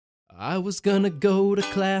I was gonna go to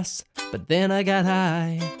class, but then I got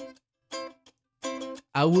high.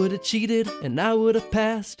 I would've cheated and I would've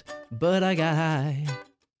passed, but I got high.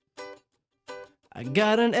 I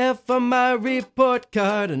got an F on my report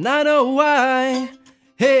card and I know why.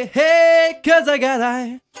 Hey, hey, 'cause I got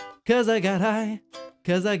high, 'cause I got high,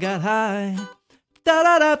 'cause I got high.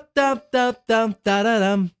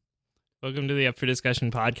 Da-da-da-da-da-da-da-da-dum. Welcome to the Up for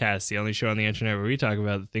Discussion podcast, the only show on the internet where we talk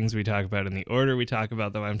about the things we talk about in the order we talk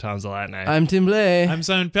about them. I'm Tom Zalatni. I'm Tim Blay. I'm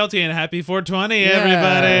Simon Peltier, and happy 420,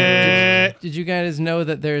 everybody! Did you guys know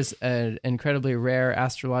that there's an incredibly rare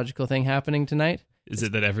astrological thing happening tonight? Is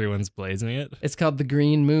it that everyone's blazing it? It's called the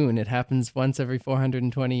green moon. It happens once every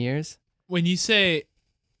 420 years. When you say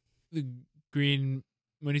the green,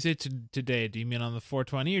 when you say today, do you mean on the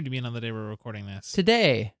 420 or do you mean on the day we're recording this?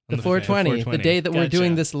 Today, the Okay, 420, 420. the day that we're Gotcha.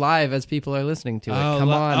 doing this live as people are listening to it. Oh, Come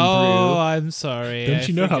on, Oh, Brew. I'm sorry. Don't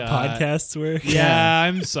you know how forgot. podcasts work? Yeah,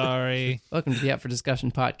 I'm sorry. Welcome to the Up for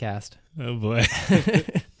Discussion podcast. Oh, boy.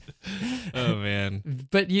 Oh, man.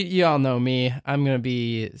 But you all know me. I'm going to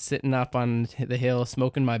be sitting up on the hill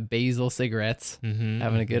smoking my basil cigarettes, Mm-hmm,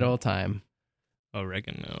 having a good old time.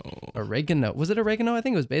 Oregano. Oregano. Was it oregano? I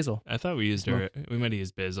think it was basil. I thought we used we might have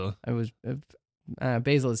used basil. I was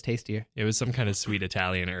basil is tastier. It was some kind of sweet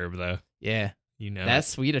Italian herb, though. Yeah. You know, That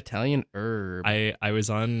sweet Italian herb. I was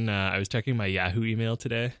checking my Yahoo email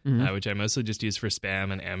today, Mhm. which I mostly just use for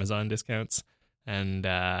spam and Amazon discounts. And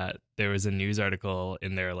there was a news article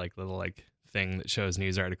in their little thing that shows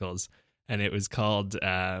news articles, and it was called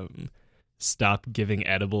 "Stop Giving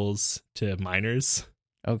Edibles to Minors."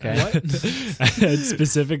 Okay. And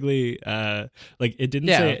specifically, it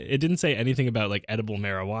didn't say anything about edible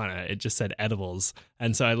marijuana. It just said edibles.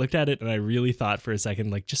 And so I looked at it and I really thought for a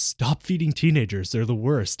second, just stop feeding teenagers. They're the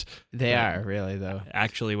worst. They are, really, though.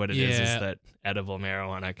 Actually, what it is Yeah. that edible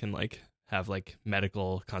marijuana can have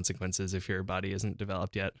medical consequences if your body isn't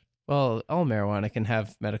developed yet. Well, all marijuana can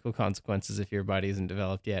have medical consequences if your body isn't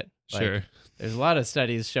developed yet. Sure. There's a lot of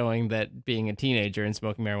studies showing that being a teenager and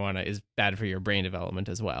smoking marijuana is bad for your brain development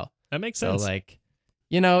as well. That makes So, sense.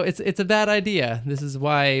 it's a bad idea. This is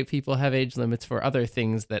why people have age limits for other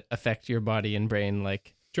things that affect your body and brain,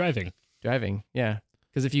 like Driving. driving. Yeah.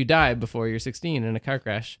 Because if you die before you're 16 in a car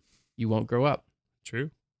crash, you won't grow up.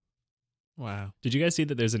 True. Wow. Did you guys see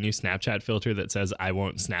that there's a new Snapchat filter that says I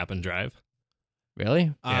won't snap and drive?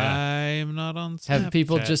 Really? I'm not on Snapchat. Have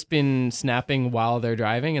people just been snapping while they're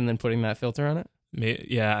driving and then putting that filter on it?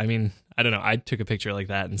 Yeah, I mean, I don't know. I took a picture like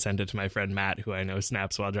that and sent it to my friend Matt, who I know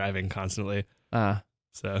snaps while driving constantly.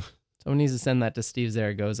 So, Someone needs to send that to Steve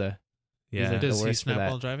Zaragoza. yeah. the Does he worst for snap that.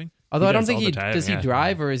 while driving? Although I don't does think all he the time, does. He yeah.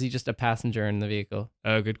 drive, or is he just a passenger in the vehicle?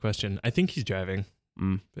 Oh, good question. I think he's driving,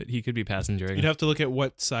 Mm. but he could be passengering. You'd have to look at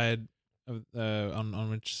what side of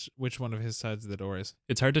on which one of his sides of the door is.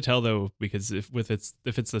 It's hard to tell though, because if it's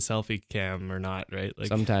the selfie cam or not, right?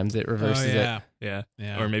 Sometimes it reverses it. yeah.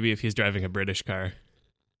 Yeah. Or maybe if he's driving a British car,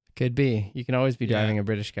 Could be. You can always be Yeah. driving a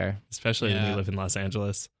British car. especially when Yeah. you live in Los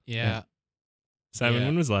Angeles. Yeah. Simon, Yeah.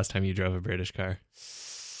 when was the last time you drove a British car?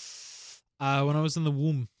 When I was in the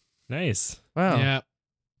womb. Nice. Wow. Yeah.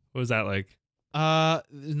 What was that like? Not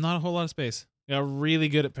a whole lot of space. Got really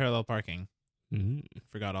good at parallel parking. Mhm.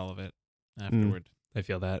 Forgot all of it afterward. I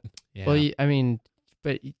feel that. Yeah. Well,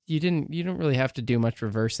 but you don't really have to do much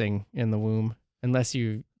reversing in the womb unless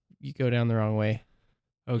you go down the wrong way.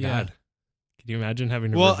 Oh Yeah. God. Can you imagine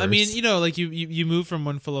having to well, reverse? I mean, you move from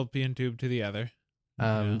one fallopian tube to the other.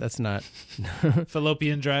 Yeah. That's not.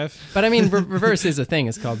 Fallopian drive. But I mean, reverse is a thing.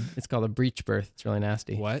 It's called a breech birth. It's really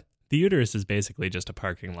nasty. What? the uterus is basically just a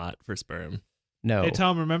parking lot for sperm. No. Hey,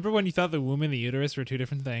 Tom, remember when you thought the womb and the uterus were two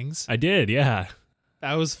different things? I did, yeah.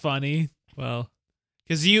 That was funny. Well,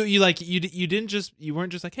 Because you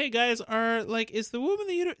weren't just like, hey guys, is the womb in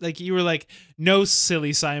the uterus? Like, you were like, no,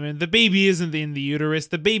 silly Simon, the baby isn't in the uterus,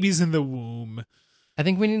 the baby's in the womb. I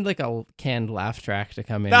think we need a canned laugh track to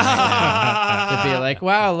come in right now to be like,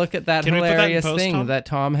 wow, look at that Can we put that in hilarious post, thing Tom? that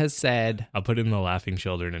Tom has said. I'll put in the laughing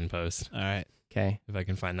children in post All right. Okay. if I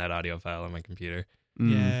can find that audio file on my computer.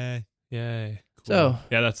 Mm. Yeah. Yay. So,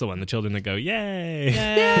 Yeah, that's the one. The children that go, yay.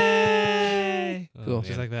 Yay. Oh, Cool. man.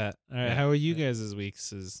 Just like that. All right. Yeah. How are you guys this week?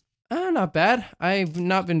 not bad. I've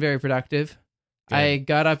not been very productive. Good. I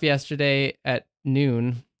got up yesterday at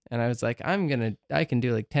noon and I was like, I can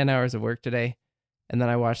do 10 hours of work today. And then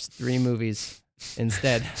I watched 3 movies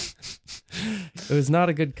instead. It was not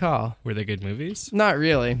a good call. Were they good movies? Not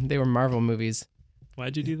really. They were Marvel movies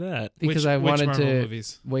Why'd you do that? because I wanted Marvel to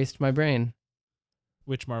movies? waste my brain.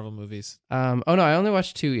 Which Marvel movies? Oh no, I only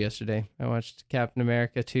watched 2 yesterday. I watched Captain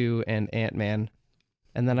America 2 and Ant-Man.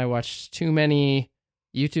 And then I watched too many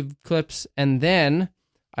YouTube clips. And then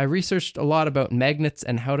I researched a lot about magnets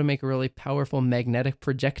and how to make a really powerful magnetic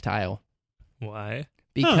projectile Why?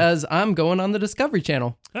 because I'm going on the Discovery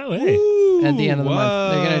Channel Oh, hey. at the end of the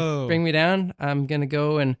month. They're going Whoa. to bring me down. I'm going to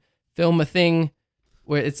go and film a thing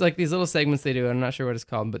where it's like these little segments they do. I'm not sure what it's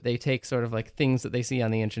called, but they take sort of like things that they see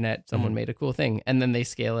on the internet. Someone made a cool thing, and then they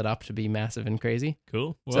scale it up to be massive and crazy.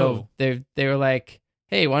 Cool. So they were like,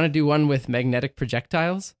 hey, want to do one with magnetic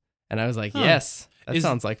projectiles? And I was like, Huh. yes, that Is-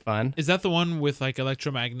 sounds like fun. Is that the one with like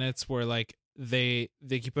electromagnets where like they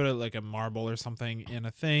can put like a marble or something in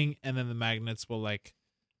a thing, and then the magnets will like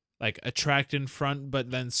attract in front,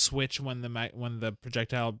 but then switch when the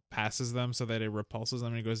projectile passes them, so that it repulses them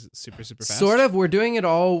and it goes super fast. Sort of. We're doing it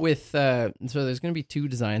all with. So there's going to be 2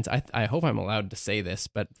 designs. I hope I'm allowed to say this,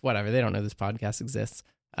 but whatever. They don't know this podcast exists.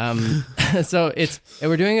 So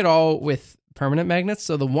we're doing it all with permanent magnets.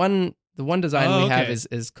 So the one design we have okay.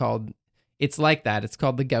 is called. It's like that. It's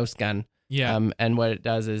called the Gauss gun. Yeah. And what it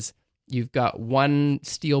does is you've got one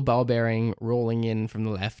steel ball bearing rolling in from the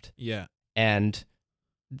left, Yeah. and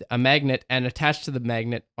a magnet, and attached to the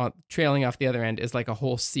magnet, trailing off the other end, is like a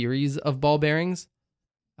whole series of ball bearings,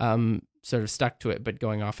 sort of stuck to it, but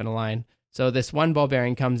going off in a line. So this one ball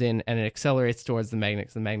bearing comes in and it accelerates towards the magnet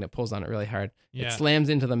because the magnet pulls on it really hard. Yeah. It slams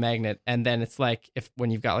into the magnet, and then it's like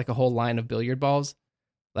when you've got like a whole line of billiard balls,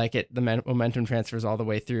 like the momentum transfers all the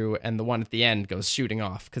way through, and the one at the end goes shooting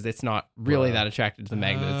off because it's not really Wow. that attracted to the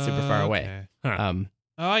magnet. It's super far away. Okay. Huh.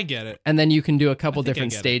 Oh, I get it. And then you can do a couple I think I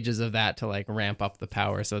different get it. stages of that to like ramp up the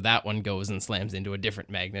power. So that one goes and slams into a different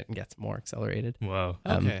magnet and gets more accelerated. Whoa.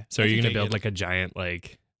 Okay. So are I you think going I to build get like a giant, like,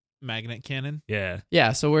 it. Magnet cannon? yeah.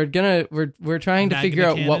 Yeah, so we're trying to figure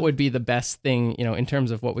out Magna what cannon? would be the best thing, in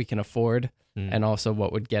terms of what we can afford, Mm. and also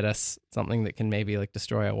what would get us something that can maybe like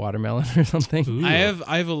destroy a watermelon or something. Ooh. I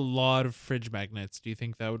have a lot of fridge magnets. Do you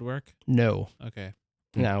think that would work? No, Okay.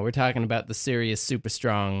 no, we're talking about the serious, super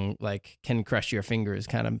strong, like can crush your fingers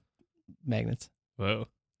kind of magnets. Whoa.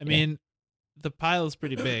 I mean, the pile is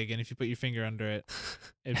pretty big, and if you put your finger under it,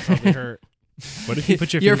 it'd probably hurt. What if you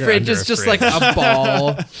put your Your finger fridge under is a just fridge? like a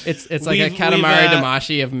ball. It's like a We've- Katamari we've,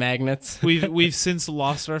 Damacy of magnets. We've since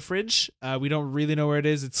lost our fridge. We don't really know where it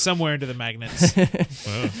is. It's somewhere into the magnets.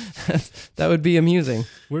 Whoa. That would be amusing.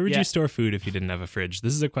 Where would Yeah. you store food if you didn't have a fridge?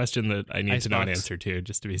 This is a question that I need to know an Icebox. answer to,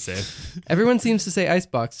 just to be safe. Everyone seems to say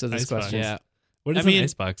icebox to this Icebox. question. Yeah. What I is mean, an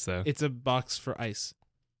icebox, though? It's a box for ice.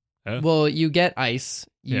 Well, you get ice,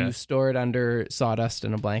 you Yeah. store it under sawdust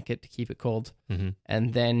and a blanket to keep it cold, Mm-hmm.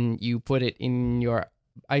 and then you put it in your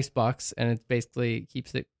ice box, and it basically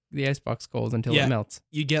keeps the ice box cold until Yeah. it melts.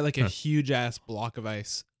 You get like a Huh. huge ass block of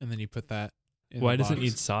ice, and then you put that in Why the does it box.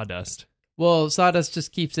 need sawdust? Well, sawdust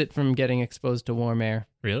just keeps it from getting exposed to warm air.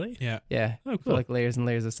 Really? Yeah. Yeah, Oh, for cool. like layers and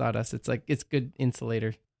layers of sawdust. It's good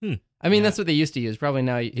insulator. Hmm. I mean, Yeah. that's what they used to use. Probably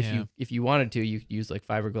now, Yeah. if you wanted to, you could use like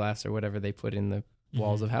fiberglass or whatever they put in the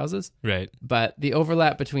walls Mhm. of houses. Right. But the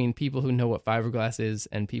overlap between people who know what fiberglass is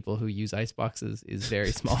and people who use ice boxes is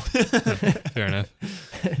very small. Fair enough.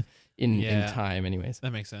 in Yeah. time, anyways.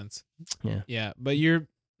 That makes sense. Yeah. Yeah, but you're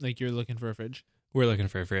looking for a fridge. We're looking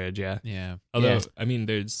for a fridge, yeah. Yeah. Although, Yeah. I mean,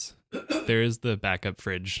 there is the backup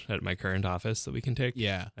fridge at my current office that we can take.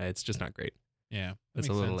 Yeah. It's just not great. Yeah. It's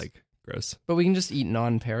a little like gross. But we can just eat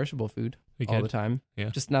non-perishable food We all could. the time. Yeah.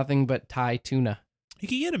 Just nothing but Thai tuna. You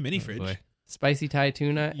can get a mini Oh, fridge. boy. Spicy Thai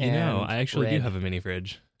tuna You and know, I actually do bread. have a mini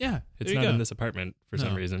fridge. Yeah. It's there you not go. in this apartment for some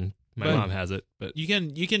No. reason. My But- mom has it, but You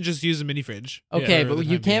can just use a mini fridge. Okay, for but the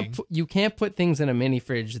you time can't being. you can't put things in a mini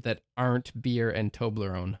fridge that aren't beer and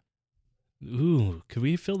Toblerone. ooh, could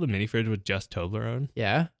we fill the mini fridge with just Toblerone?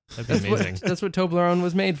 Yeah, That'd be that's amazing. what that's what Toblerone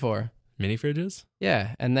was made for. Mini fridges?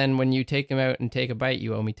 Yeah, and then when you take them out and take a bite,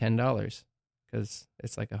 you owe me $10 because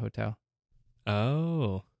it's like a hotel.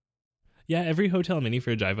 Oh. Yeah, every hotel mini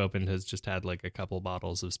fridge I've opened has just had like a couple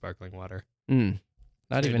bottles of sparkling water.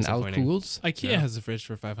 Not Very even disappointing. Alcools. IKEA Yeah. has a fridge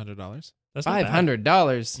for $500. That's not bad.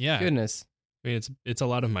 $500. Yeah. Goodness. I mean, it's a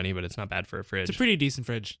lot of money, but it's not bad for a fridge. It's a pretty decent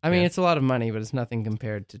fridge. I mean, Yeah. it's a lot of money, but it's nothing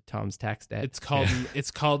compared to Tom's tax debt. It's called Yeah.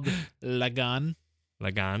 it's called Lagan.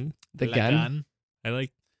 Lagan. the gun. Lagan.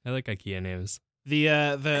 I like IKEA names. The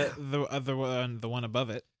other one, the one above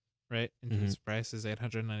it, right? And Mhm. its price is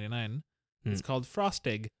 $899. Hmm. It's called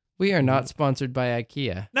Frostig. We are not sponsored by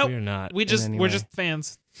IKEA. Nope. We're not. We're any we're way. just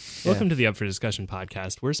fans. Welcome to the Up for Discussion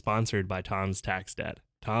podcast. We're sponsored by Tom's Tax Debt.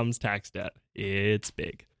 Tom's Tax Debt. It's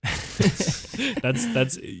big.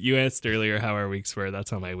 that's you asked earlier how our weeks were. That's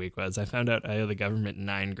how my week was. I found out I owe the government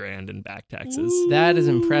 $9,000 in back taxes. That is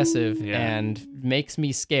impressive Yeah. and makes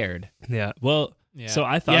me scared. Yeah. Well, Yeah. so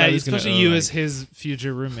I thought yeah, I was going to especially you as his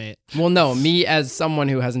future roommate. Well, no, me as someone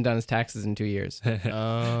who hasn't done his taxes in 2 years.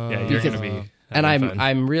 yeah, you're Because- going to be And Having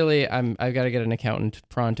fun. I've got to get an accountant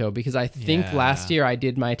pronto because I think Yeah. last year I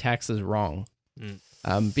did my taxes wrong.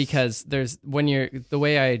 Because there's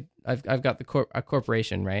I've got a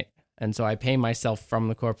corporation, right? And so I pay myself from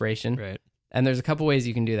the corporation. Right. And there's a couple ways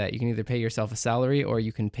you can do that. You can either pay yourself a salary or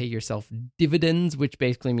you can pay yourself dividends, which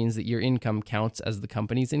basically means that your income counts as the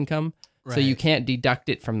company's income. So you can't deduct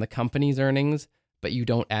it from the company's earnings, but you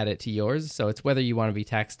don't add it to yours. So it's whether you want to be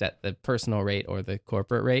taxed at the personal rate or the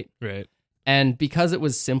corporate rate. Right. And because it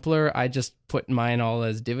was simpler, I just put mine all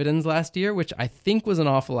as dividends last year, which I think was an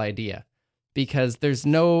awful idea because there's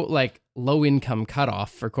no like low income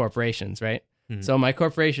cutoff for corporations, right? Mhm. So my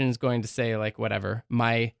corporation is going to say like whatever,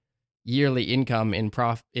 my yearly income in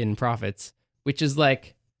profits, which is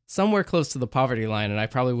like somewhere close to the poverty line, and I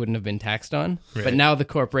probably wouldn't have been taxed on. Right. But now the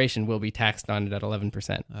corporation will be taxed on it at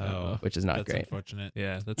 11%, Oh, which is not that's great unfortunate.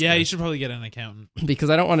 Yeah. That's Yeah, fair. you should probably get an accountant. because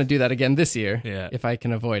I don't want to do that again this year Yeah. if I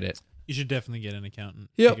can avoid it. You should definitely get an accountant.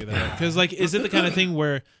 Yep. Figure that out. Because, like, is it the kind of thing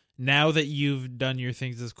where now that you've done your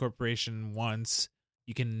things as corporation once,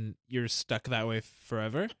 you're stuck that way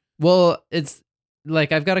forever? Well, it's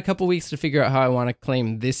like I've got a couple weeks to figure out how I want to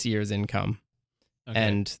claim this year's income. Okay.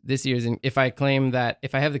 And this year's, if I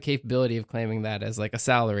have the capability of claiming that as like a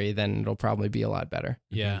salary, then it'll probably be a lot better.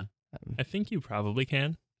 yeah. I think you probably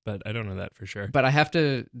can, but I don't know that for sure. But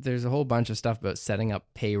there's a whole bunch of stuff about setting up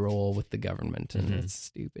payroll with the government, and it's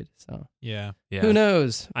stupid. So Yeah. Yeah. who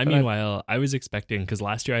knows? Meanwhile, I was expecting, because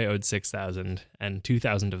last year I owed 6,000 and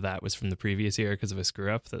 2,000 of that was from the previous year because of a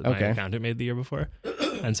screw up that my Okay. accountant made the year before.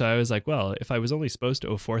 And so I was like, well, if I was only supposed to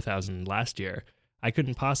owe 4,000 last year, I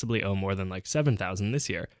couldn't possibly owe more than like 7,000 this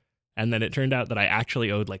year. And then it turned out that I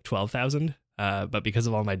actually owed like 12,000. But because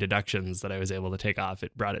of all my deductions that I was able to take off,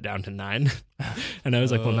 it brought it down to 9. And I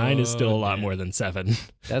was like, well, 9 is still a lot damn. more than 7.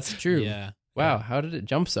 That's true. Yeah. Wow, how did it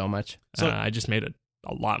jump so much? So- I just made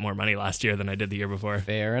a lot more money last year than I did the year before.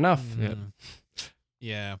 Fair enough. Yep. Mm.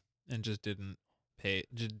 Yeah. And just didn't pay,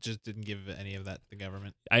 just didn't give any of that to the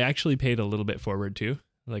government. I actually paid a little bit forward too.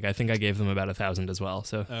 Like I think I gave them about 1,000 as well.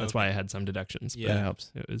 So that's why I had some deductions. Yeah. That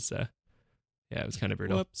helps. But it was, it was kind of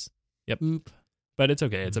brutal. Whoops. Oop. But it's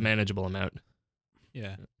okay. It's a manageable amount.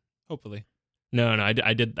 Yeah. Hopefully. No, I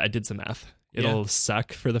did some math. It'll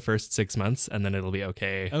suck for the first 6 months, and then it'll be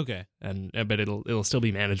okay. Okay. But it'll still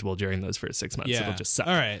be manageable during those first 6 months. Yeah. It'll just suck.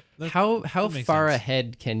 All right. How that makes far sense.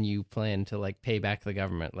 ahead can you plan to like pay back the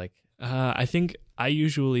government? Like, I think I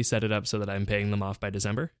usually set it up so that I'm paying them off by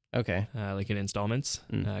December, okay, like in installments,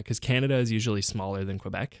 Mm. because Canada is usually smaller than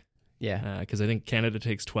Quebec. yeah, Because I think Canada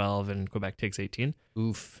takes 12 and Quebec takes 18.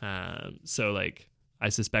 oof. So like I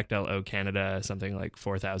suspect I'll owe Canada something like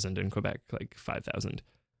 4,000 and Quebec like 5,000.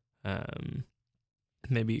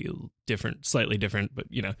 Maybe slightly different, but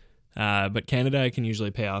you know. But Canada I can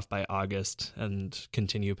usually pay off by August and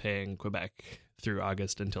continue paying Quebec through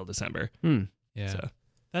August until December. Yeah. So,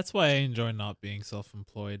 That's why I enjoy not being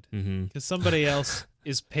self-employed. mm-hmm. Because somebody else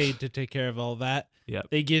is paid to take care of all that. Yep.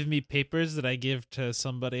 They give me papers that I give to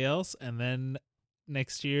somebody else, and then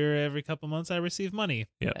next year, every couple months, I receive money.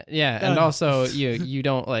 Yeah, Done. and also you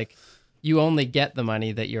don't like you only get the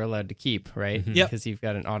money that you're allowed to keep, right? Mhm. Yep. Because you've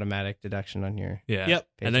got an automatic deduction on your. Yeah. Yep.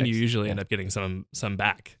 And then you paychecks. usually Yeah. end up getting some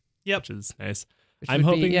back. Yep. Which is nice. Which I'm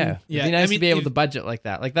would be- hoping- yeah, Yeah, it'd be nice I mean, to be able if- to budget like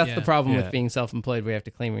that. Like that's the Yeah. problem Yeah. with being self-employed. We have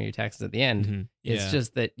to claim your taxes at the end. Mhm. It's Yeah.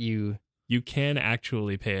 just that you. You can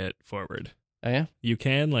actually pay it forward. Oh yeah. You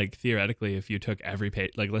can, like, theoretically, if you took every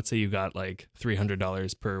pay, like, let's say you got like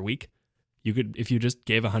 $300 per week, you could, if you just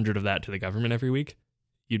gave 100 of that to the government every week,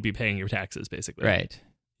 you'd be paying your taxes basically. Right.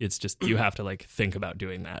 It's just you have to like think about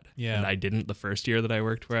doing that. Yeah. And I didn't the first year that I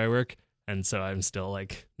worked where I work, and so I'm still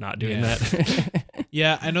like not doing Yeah. that.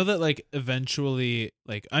 Yeah, I know that, like, eventually,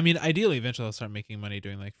 like, I mean, ideally, eventually I'll start making money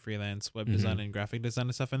doing, like, freelance web design and graphic design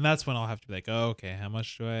and stuff, and that's when I'll have to be like, oh, okay, how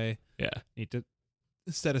much do I Yeah. need to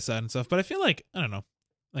set aside and stuff? But I feel like, I don't know,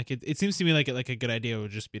 like, it seems to me like a good idea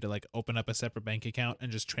would just be to, like, open up a separate bank account and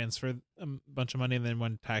just transfer a bunch of money, and then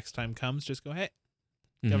when tax time comes, just go, hey,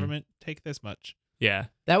 Mhm. government, take this much. Yeah.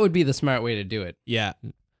 That would be the smart way to do it. Yeah.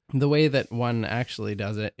 The way that one actually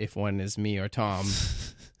does it, if one is me or Tom,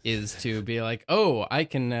 is to be like, oh, I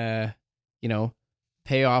can,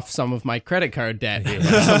 pay off some of my credit card debt or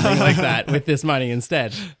something like that with this money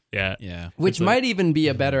instead, Yeah. Yeah. which It's like- might even be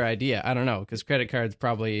a better idea. I don't know, because credit cards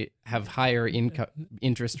probably have higher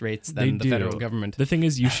interest rates They than the do. federal government. The thing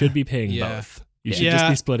is, you should be paying Yeah. both. You should Yeah. just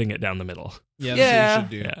be splitting it down the middle. Yeah. Yeah. That's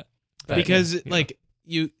what you should do. Yeah. But- Because yeah. like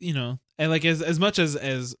you know, and like as much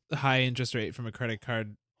as high interest rate from a credit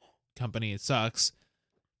card company, it sucks.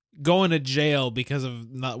 Going to jail because of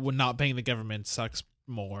not paying the government sucks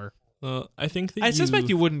more. Well, I think that I suspect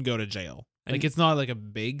you wouldn't go to jail. Like it's not like a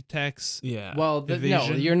big tax. Yeah. Well, no,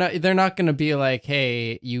 Evasion? they're not going to be like,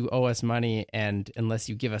 hey, you owe us money, and unless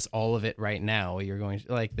you give us all of it right now, you're going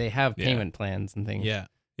to, like, they have Yeah. payment plans and things. Yeah.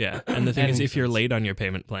 Yeah. And the thing That is, makes if you're sense. late on your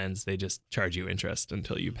payment plans, they just charge you interest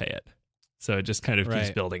until you pay it. So it just kind of keeps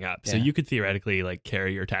Right. building up. So Yeah. you could theoretically like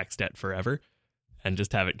carry your tax debt forever and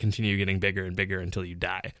just have it continue getting bigger and bigger until you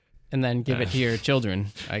die. And then give it to your children,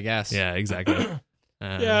 I guess. Yeah, exactly.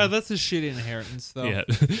 Yeah, that's a shitty inheritance, though. Yeah.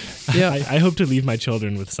 Yeah. I hope to leave my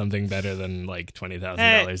children with something better than like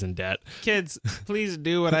 $20,000 in debt. Kids, please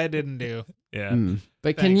do what I didn't do. Yeah.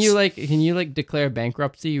 But Thanks. can you declare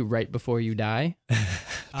bankruptcy right before you die? Probably.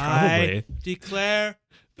 I declare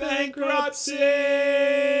bankruptcy.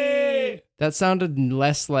 That sounded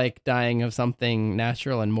less like dying of something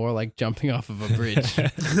natural and more like jumping off of a bridge.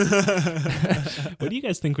 What do you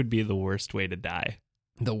guys think would be the worst way to die?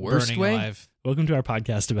 The worst Burning way? alive. Welcome to our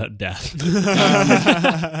podcast about death.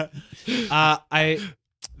 I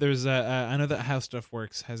know that How Stuff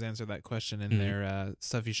Works has answered that question in their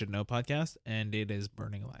Stuff You Should Know podcast, and it is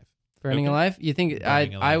burning alive. Burning Okay. alive? You think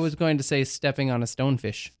Burning I alive. was going to say stepping on a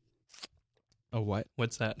stonefish. A what?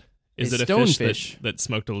 What's that? Is A it a fish stonefish. that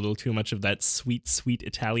smoked a little too much of that sweet, sweet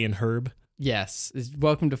Italian herb? Yes.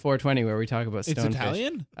 Welcome to 420 where we talk about It's stonefish.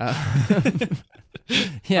 Italian?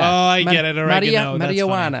 Yeah. Oh, I get it. Oregano. That's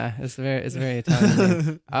Marijuana is very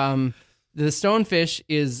Italian name. The stonefish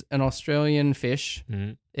is an Australian fish.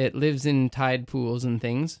 Mhm. It lives in tide pools and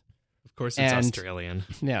things. Of course, it's And- Australian.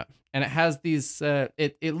 Yeah. And it has these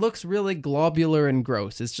it looks really globular and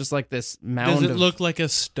gross. It's just like this mound Does it of, look like a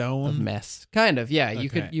of stone? mess. Kind of, yeah.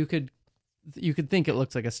 Okay. You could think it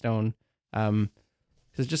looks like a stone.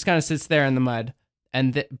 'Cause it just kind of sits there in the mud.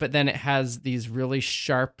 And but then it has these really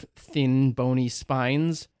sharp, thin, bony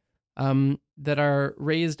spines that are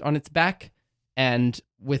raised on its back and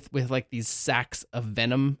with like these sacs of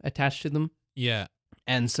venom attached to them. Yeah.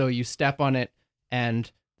 And so you step on it and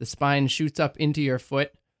the spine shoots up into your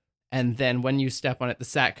foot. And then when you step on it, the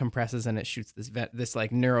sac compresses and it shoots this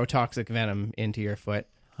like neurotoxic venom into your foot.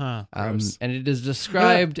 Huh. Gross. And it is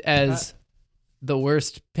described as the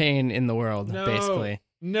worst pain in the world, No. basically.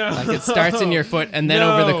 No. Like it starts in your foot and then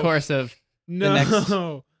over the No. course of No. next-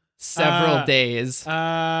 several Ah. days,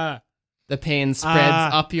 the pain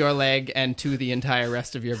spreads up your leg and to the entire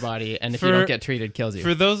rest of your body. And if you For- don't get treated, kills you.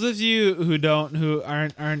 For those of you who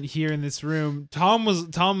aren't here in this room, Tom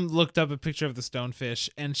looked up a picture of the stonefish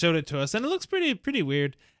and showed it to us, and it looks pretty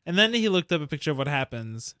weird. And then he looked up a picture of what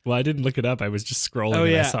happens. Well, I didn't look it up. I was just scrolling Oh,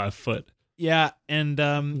 and I yeah. saw a foot. Yeah, and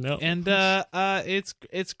No.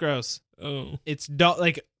 it's gross. Oh. It's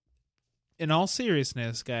like, in all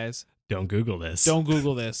seriousness, guys, Don't Google this. don't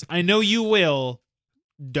Google this. I know you will.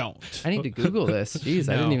 Don't. I need to Google this. Jeez,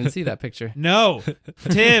 I didn't No. even see that picture. No,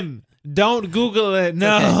 Tim, don't Google it.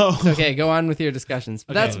 No. Okay. It's okay, go on with your discussions.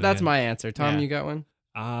 But Okay. that's my answer. Tom, Yeah. you got one?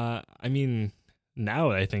 I mean,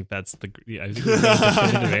 now I think that's the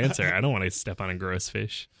definitive answer. I don't want to step on a gross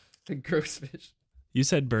fish. The gross fish. You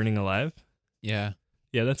said burning alive? Yeah.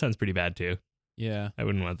 Yeah, that sounds pretty bad too. Yeah. I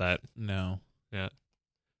wouldn't want that. No.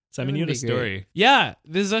 Simon, you had a wouldn't be great. story. Yeah.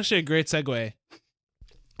 This is actually a great segue.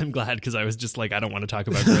 I'm glad because I was just like, I don't want to talk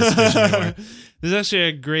about gross fish anymore. This is actually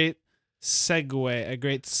a great segue, a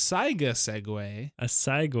great Saiga segue. A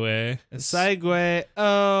segue. A segue.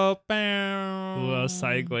 Oh, Well,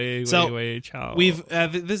 segue. So, way, ciao. We've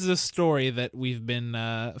this is a story that we've been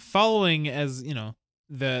following as, you know,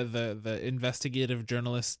 the investigative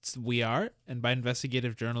journalists we are, and by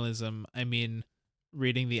investigative journalism I mean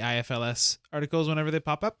reading the IFLS articles whenever they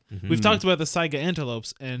pop up. Mhm. We've talked about the Saiga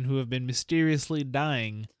antelopes and who have been mysteriously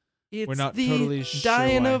dying. It's We're not the totally sure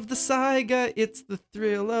dying why. of the Saiga. It's the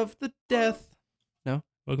thrill of the death.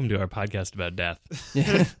 Welcome to our podcast about death.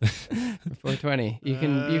 Yeah. 420. You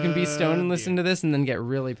can be stoned and listen to this and then get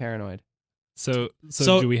really paranoid. So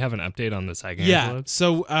So- do we have an update on the Saiga Yeah. antelopes?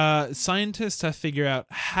 So scientists have figured out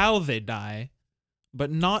how they die,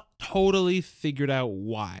 but not totally figured out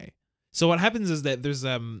why. So what happens is that there's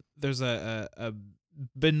a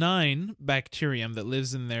benign bacterium that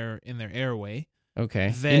lives in their airway.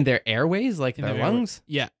 Okay. That- in their airways, like in their their airway. lungs?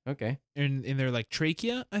 Yeah, Okay. in their like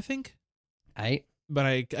trachea, I think. I But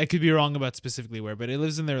I could be wrong about specifically where, but it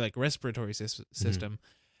lives in their like respiratory system.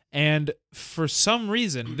 And for some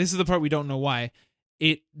reason, this is the part we don't know why,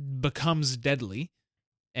 it becomes deadly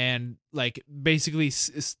and like basically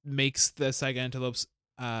makes the Saiga antelopes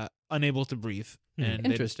unable to breathe and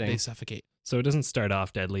Interesting. they suffocate. So it doesn't start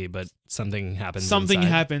off deadly, but something happens. Something inside.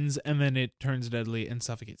 happens and then it turns deadly and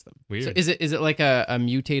suffocates them. Weird. So is it like a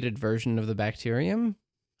mutated version of the bacterium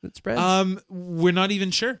that spreads? We're not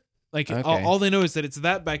even sure. Like Okay. all they know is that it's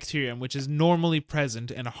that bacterium which is normally present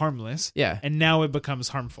and harmless, Yeah. and now it becomes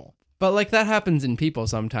harmful. But like that happens in people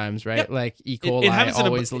sometimes, right? Yep. Like E. It coli happens in a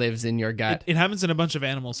bu- always lives in your gut. It happens in a bunch of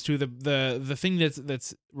animals too. The thing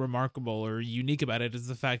that's remarkable or unique about it is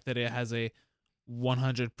the fact that it has a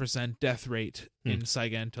 100% death rate in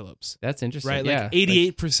saiga antelopes. That's interesting. Right, Yeah. like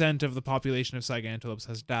 88% of the population of saiga antelopes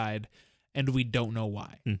has died, and we don't know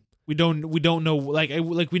why. We don't know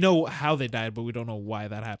we know how they died, but we don't know why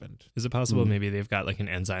that happened. Is it Hmm. possible maybe they've got like an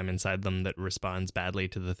enzyme inside them that responds badly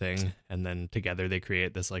to the thing, and then together they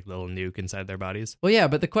create this like little nuke inside their bodies? Well, yeah,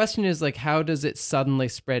 but the question is like, how does it suddenly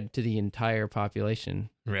spread to the entire population?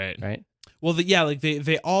 Right. Right? Well,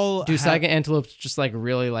 they all Do have- saiga antelopes just like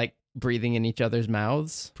really like breathing in each other's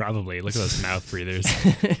mouths? Probably. Look at those mouth breathers.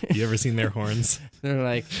 You ever seen their horns? They're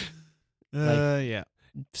like yeah.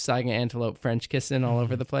 saiga antelope French kissing all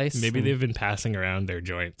over the place. Maybe And they've been passing around their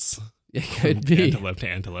joints. it from could be. antelope to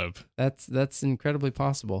antelope. That's incredibly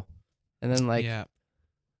possible. And then like yeah.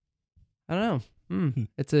 I don't know.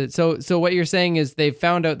 It's a so what you're saying is they've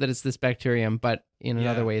found out that it's this bacterium, but in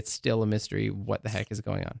another Yeah. way it's still a mystery what the heck is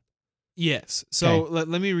going on. Yes. So Okay.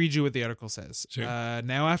 let me read you what the article says. Sure.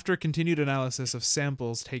 Now, after continued analysis of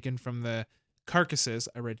samples taken from the carcasses,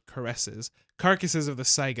 I read carcasses of the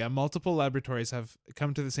saiga, multiple laboratories have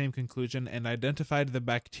come to the same conclusion and identified the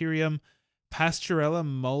bacterium Pasteurella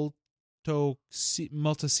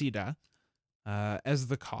multicida as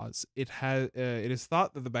the cause. It is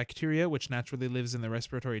thought that the bacteria, which naturally lives in the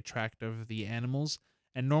respiratory tract of the animals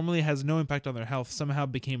and normally has no impact on their health, somehow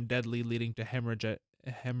became deadly, leading to hemorrhagic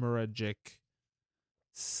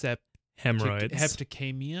Hemorrhoids.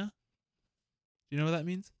 hepticemia. Do you know what that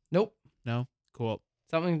means? Nope. No. Cool.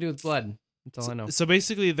 Something to do with blood. That's all I know. So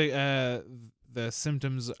basically, the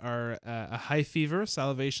symptoms are a high fever,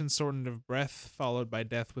 salivation, shortness of breath, followed by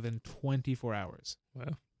death within 24 hours.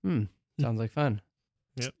 Wow. Sounds like fun.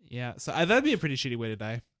 Yeah. So that'd be a pretty shitty way to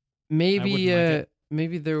die. Maybe wouldn't like it.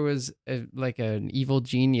 maybe there was like an evil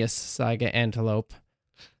genius saiga antelope,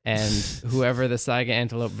 and whoever the saiga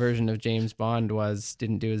antelope version of James Bond was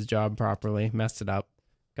didn't do his job properly, messed it up,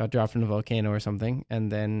 got dropped in a volcano or something,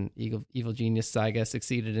 and then evil genius saiga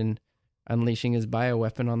succeeded in unleashing his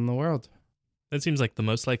bioweapon on the world. That seems like the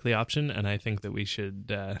most likely option, and I think that we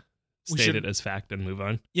should state it as fact and move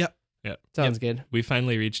on. Yep. Sounds good. We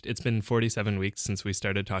finally reached, it's been 47 weeks since we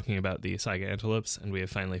started talking about the saiga antelopes, and we have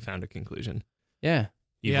finally found a conclusion. Yeah.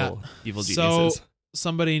 Evil So geniuses.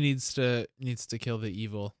 somebody needs to kill the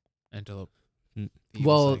evil antelope. Mm. The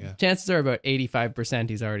evil Well, saiga. chances are about 85%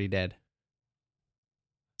 he's already dead.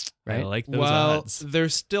 I Right? like those well, odds. they're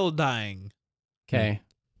still dying. Okay.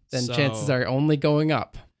 Then So- chances are only going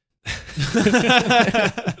up.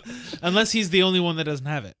 Unless he's the only one that doesn't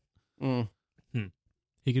have it. Mm.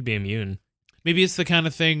 He could be immune. Maybe it's the kind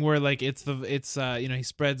of thing where like he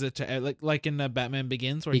spreads it to like in Batman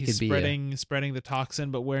Begins where He he's could be spreading the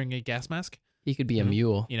toxin but wearing a gas mask, He could be a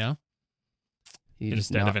mule. you know? He could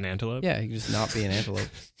just Instead not, of an antelope. Yeah, he could just not be an antelope.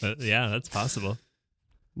 Yeah, that's possible.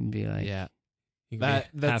 He'd be like, Yeah. He could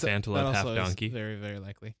be That's half antelope, that half also is donkey. very, very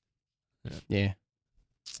likely. yeah.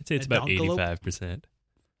 I'd say it's A about donkalope? 85%.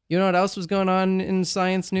 You know what else was going on in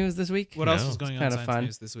science news this week? What else No, is going it's on in kinda science fun.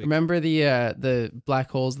 news this week? Remember the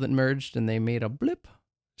black holes that merged and they made a blip?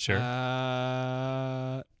 Sure.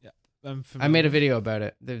 Yeah. I'm I made a familiar. video about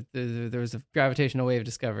it. There was a gravitational wave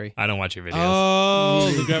discovery. I don't watch your videos. Oh,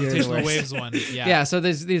 You're the gravitational the worst. waves one. Yeah. Yeah, so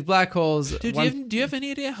there's these black holes. Dude, one- do you have any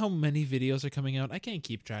idea how many videos are coming out? I can't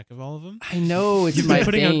keep track of all of them. I know it's You've my been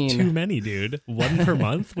putting bane. out too many, dude. One per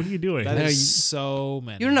month? What are you doing? That know, is you- so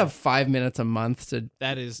many. You don't have 5 minutes a month to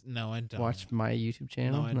That is no, I don't. watch my YouTube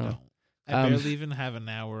channel. No, I don't. I Um, barely even have an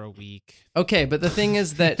hour a week. Okay, but the thing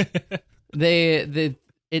is that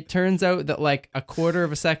it turns out that like a quarter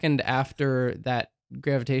of a second after that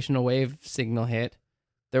gravitational wave signal hit,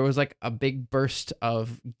 there was like a big burst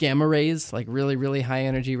of gamma rays, like really, really high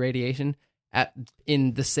energy radiation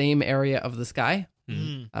in the same area of the sky.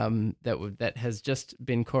 Mhm. That has just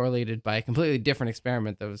been correlated by a completely different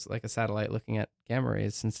experiment that was like a satellite looking at gamma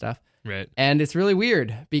rays and stuff. Right. And it's really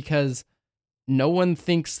weird because no one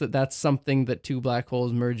thinks that that's something that two black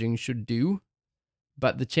holes merging should do.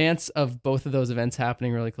 But the chance of both of those events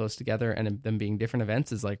happening really close together and them being different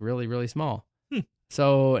events is like really, really small.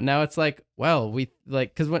 So now it's like, well, we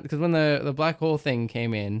like, because when the black hole thing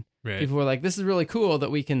came in, Right. people were like, this is really cool that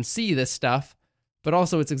we can see this stuff, but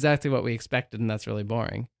also it's exactly what we expected and that's really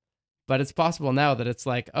boring. But it's possible now that it's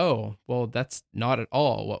like, oh, well, that's not at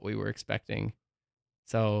all what we were expecting.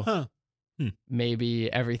 So Huh. maybe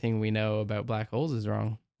everything we know about black holes is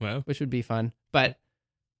wrong, Well, which would be fun. But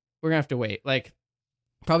we're going to have to wait. Like,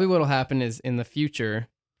 probably what'll happen is in the future,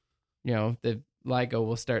 the LIGO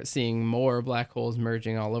will start seeing more black holes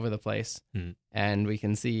merging all over the place, and we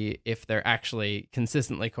can see if they're actually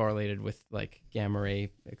consistently correlated with like gamma ray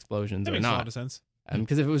explosions That or makes a lot not. of sense.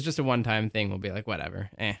 Because if it was just a one-time thing, we'll be like, whatever,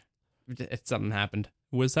 if something happened.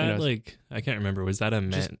 Was Who that knows? like, I can't remember, was that a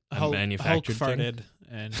Hulk manufactured thing? farted,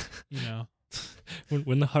 and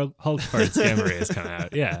When the Hulk farts, gamma rays come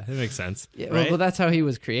out. Yeah, it makes sense. Yeah, Right? well, that's how he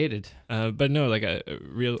was created. But no, like a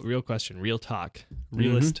real question, real talk,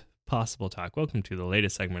 realist possible talk. Welcome to the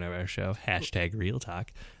latest segment of our show, #Real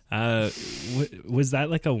Talk. Was that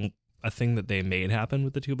like a thing that they made happen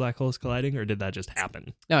with the two black holes colliding, or did that just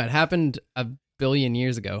happen? No, it happened a billion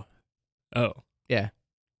years ago. Oh, Yeah.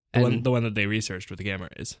 the one that they researched with the gamma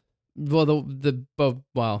rays. Well, the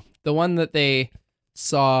one that they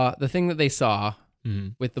saw, the thing that they saw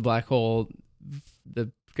with the black hole,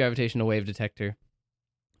 the gravitational wave detector,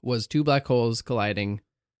 was two black holes colliding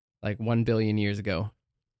like 1 billion years ago.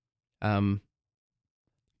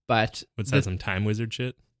 But What's that, some time wizard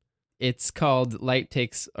shit? it's called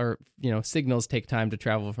signals take time to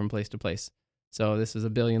travel from place to place. So this was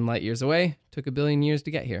 1 billion light years away. Took 1 billion years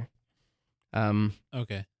to get here.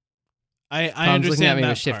 okay. I Tom's understand looking at me that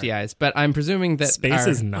with shifty part. eyes, but I'm presuming that Space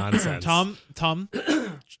is nonsense. Tom,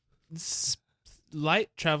 light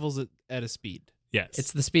travels at a speed. Yes.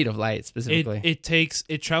 it's the speed of light specifically.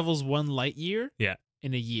 It travels 1 light year. Yeah.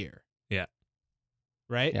 In a year. Yeah.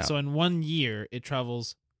 Right. Yeah. So in 1 year, it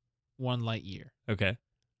travels 1 light year. Okay.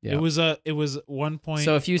 Yeah. It was 1 point.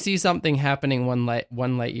 So if you see something happening one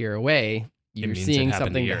light year away, you're means it seeing happened a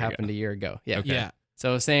something year that happened ago. a year ago. Yeah. Okay. yeah.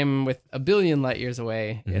 So same with 1 billion light years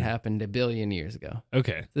away, Mhm. it happened 1 billion years ago.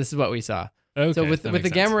 Okay. This is what we saw. Okay. So with that the makes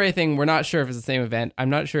gamma sense. ray thing, we're not sure if it's the same event. I'm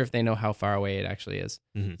not sure if they know how far away it actually is.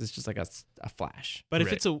 Mhm. It's just like a flash. But if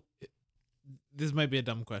Right. it's this might be a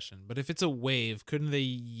dumb question, but if it's a wave, couldn't they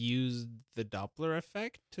use the Doppler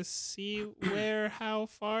effect to see where, how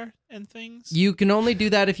far, and things? You can only do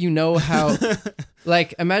that if you know how.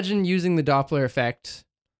 Like, imagine using the Doppler effect.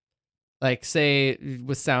 Like, say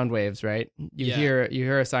with sound waves, right? You Yeah.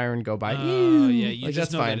 hear a siren go by. Oh, yeah, you like,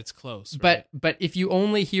 just that's know fine. that it's close. Right? But if you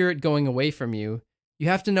only hear it going away from you, you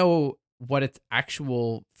have to know what its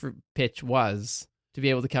actual pitch was to be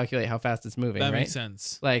able to calculate how fast it's moving, that right? makes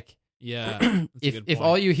sense. Like, Yeah. that's a if good if point.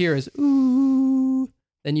 all you hear is ooh,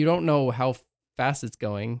 then you don't know how fast it's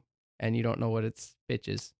going, and you don't know what its pitch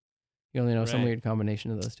is. You only know some Right. weird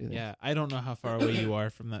combination of those two things. Yeah, I don't know how far away you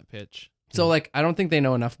are from that pitch. So, like, I don't think they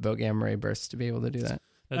know enough about gamma ray bursts to be able to do that.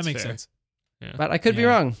 That's that makes fair. sense. Yeah. But I could be Yeah.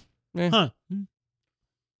 wrong. Huh.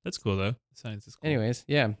 That's cool though. Science is cool. Anyways,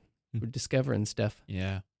 yeah, Hmm. we're discovering stuff.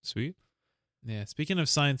 Yeah. Sweet. Yeah. Speaking of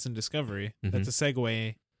science and discovery, Mhm. that's a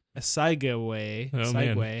segue. A segue. Oh,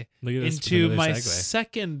 man. segue Look at this. into another my segue.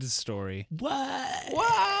 second story. What?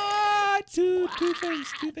 What? Two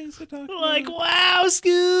things to talk Like, about. wow,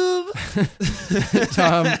 Scoob.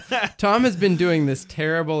 Tom has been doing this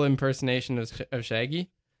terrible impersonation of Shaggy,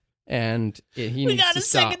 and he needs to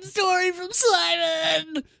stop. story from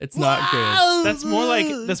Simon. It's not good. That's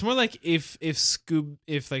more like if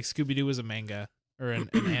Scooby Doo was a manga or an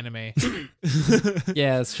anime.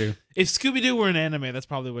 Yeah, that's true. If Scooby Doo were an anime, that's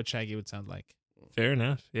probably what Shaggy would sound like. Fair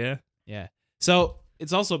enough. Yeah. Yeah. So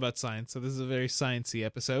it's also about science. So this is a very sciencey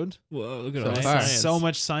episode. Whoa, look at So all far. that science. So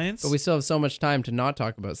much science. But we still have so much time to not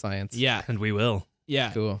talk about science. Yeah. And we will,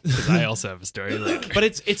 Yeah. Cool. because I also have a story later. But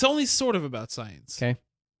it's only sort of about science. Okay.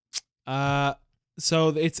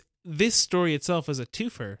 So this story itself is a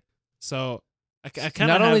twofer. So I kind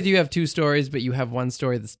of Not only do you have two stories, but you have one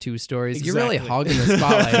story that's two stories. You're really Exactly. hogging the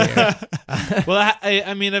spotlight here. Well,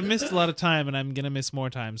 I mean, I've missed a lot of time, and I'm gonna miss more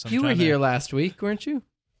time. So I'm You were trying to- here last week, weren't you?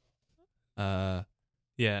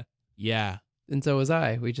 Yeah. Yeah. And so was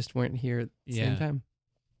I. We just weren't here at the Yeah. same time.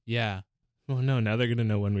 Yeah. Well, no, now they're gonna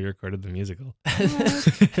know when we recorded the musical.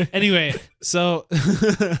 Anyway, so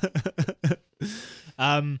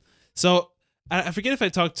so I forget if I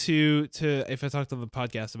talked on the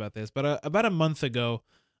podcast about this, but about a month ago,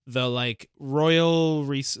 the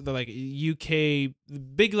UK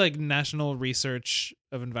big National Research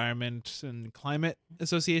of Environment and Climate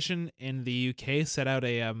Association in the UK set out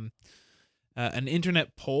an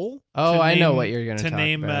internet poll. Oh, to I know name- what you're going to talk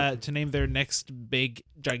about. to name their next big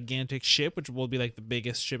gigantic ship, which will be like the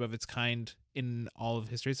biggest ship of its kind in all of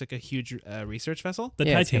history. It's like a huge research vessel. The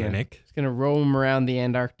Yeah, it's gonna- Titanic. It's going to roam around the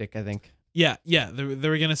Antarctic, I think. Yeah. They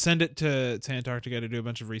were gonna send it to Antarctica to do a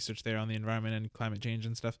bunch of research there on the environment and climate change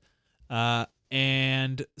and stuff.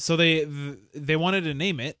 And so they wanted to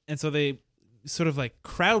name it, and so they sort of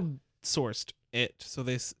crowdsourced it. So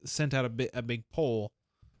they sent out a big poll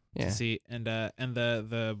Yeah. to see, and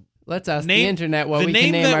the Let's ask Name- the internet what the we can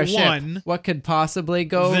name name that our ship. won- What could possibly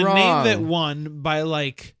go the wrong? name that won by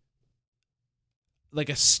like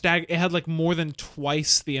a it had like more than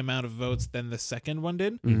twice the amount of votes than the second one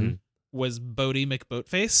did, Mhm. was Bodie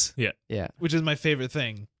McBoatface, Yeah, which is my favorite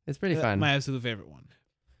thing. it's pretty fun. My absolute favorite one.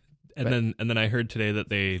 And then I heard today that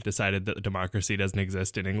they decided that democracy doesn't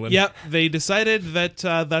exist in England. Yep, they decided that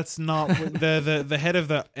that's not the head of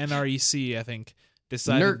the NREC, I think,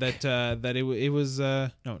 decided NERC. that it was no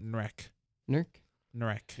NREC.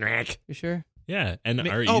 Nerk? You sure? Yeah, Oh,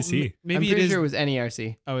 NREC. maybe I'm it pretty is. sure it was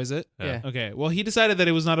NERC. Oh, is it? Yeah. Okay. Well, he decided that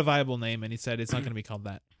it was not a viable name, and he said it's not going to be called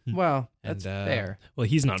that. Well, that's And, fair. Well,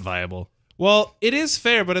 he's not viable. Well, it is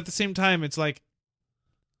fair, but at the same time, it's like,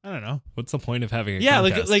 I don't know. What's the point of having a Yeah,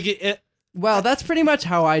 contest? like it, Well, that's pretty much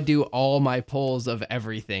how I do all my polls of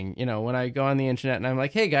everything. You know, when I go on the internet and I'm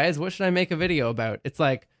like, hey guys, what should I make a video about? It's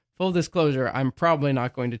like, full disclosure, I'm probably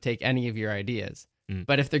not going to take any of your ideas. Mm.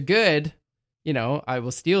 But if they're good, you know, I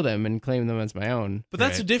will steal them and claim them as my own. but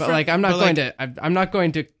that's Right. different. But like, I'm not but, going like, to, I'm not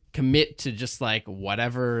going to commit to just like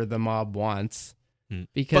whatever the mob wants. Mm.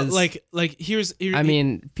 Because, But like here's I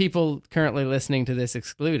mean, people currently listening to this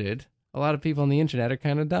excluded, a lot of people on the internet are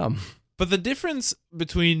kind of dumb. But the difference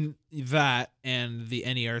between that and the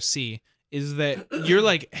NERC is that you're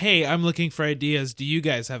like, hey, I'm looking for ideas. Do you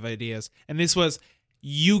guys have ideas? And this was,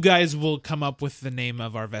 you guys will come up with the name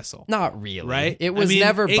of our vessel. Not really, Right? It I was mean,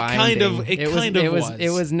 never it binding. kind of- it kind of was. It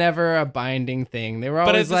was never a binding thing. They were But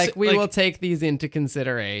always at the like, sa- "We like- will take these into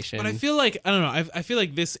consideration." But I feel like, I don't know, I feel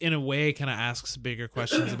like this in a way kind of asks bigger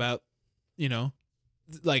questions about, you know,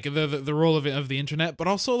 like the role of the internet, but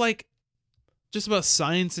also like just about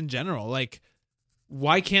science in general. Like,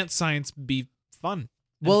 why can't science be fun?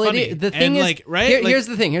 and well, funny? the thing And, is, like, right? Like, here's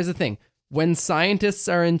the thing. Here's the thing. When scientists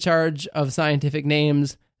are in charge of scientific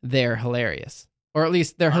names, they're hilarious, or at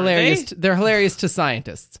least they're Are hilarious. they? They're hilarious to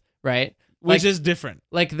scientists, right? which like- is different.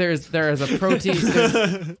 Like there is a protein.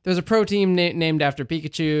 There's a protein named after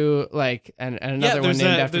Pikachu, like, and another one there's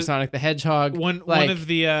named a- after there's- Sonic the Hedgehog. One like, of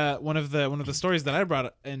the stories that I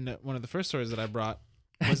brought, and one of the first stories that I brought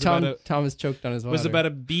was Thomas choked on his water. was about a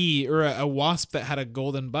bee or a wasp that had a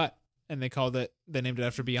golden butt, and they named it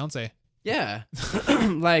after Beyonce. Yeah,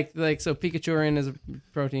 like so Pikachu is a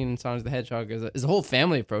protein, and Sonic the Hedgehog is a whole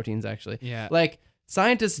family of proteins actually. Yeah, Like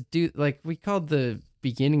scientists do, like we called the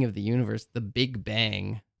beginning of the universe the Big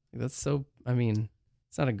Bang. That's so. I mean,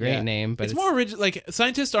 it's not a great Yeah. name, but it's more original. Like,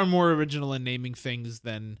 scientists are more original in naming things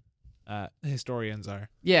than historians are.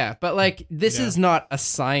 yeah. But like this Yeah. is not a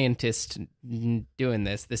scientist doing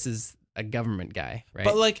this. This is a government guy, right?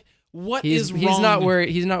 But like, what is he's wrong? not worried.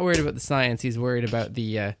 He's not worried about the science. He's worried about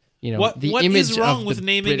the the What image is wrong of with the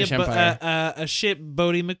naming British Empire. a ship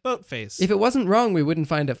Bodie McBoatface? If it wasn't wrong, we wouldn't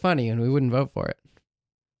find it funny and we wouldn't vote for it.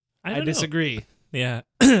 I don't know. disagree. Yeah.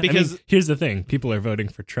 Because- here's the thing. People are voting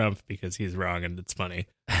for Trump because he's wrong and it's funny.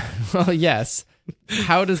 Well, yes.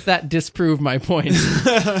 How does that disprove my point?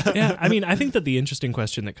 Yeah, I mean, I think that the interesting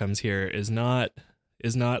question that comes here is not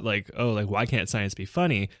like, oh, like why can't science be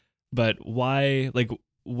funny, but why, like,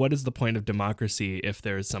 what is the point of democracy if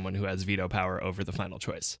there is someone who has veto power over the final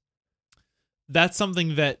choice? That's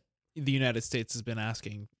something that the United States has been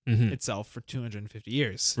asking Mhm. itself for 250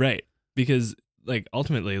 years. Right. Because, like,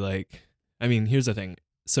 ultimately, like, I mean, here's the thing.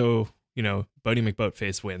 So, you know, Bodie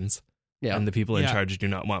McBoatface wins, Yeah. and the people in Yeah. charge do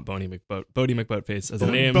not want Bodie McBoatface as a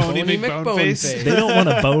Boney name. Boney Boney McBoneface. McBoneface. They don't want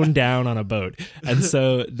to bone down on a boat. And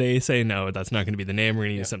so they say, no, that's not going to be the name. We're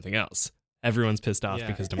going to use something else. Everyone's pissed off Yeah.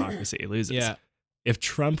 because democracy loses. Yeah. If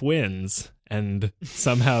Trump wins and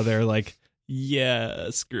somehow they're like, yeah,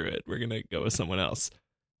 screw it, we're going to go with someone else,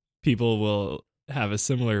 people will have a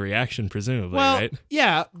similar reaction, presumably, Well, right?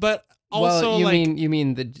 yeah, but also well, you like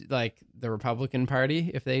mean the Republican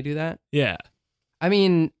Party if they do that? Yeah. I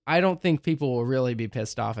mean, I don't think people will really be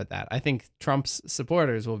pissed off at that. I think Trump's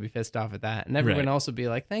supporters will be pissed off at that, and everyone Right. else will be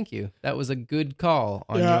like, "Thank you, that was a good call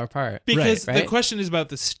on Yeah. your part." because Right. the question is about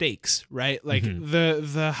the stakes, right? Like Mhm.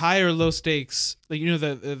 the high or low stakes, like you know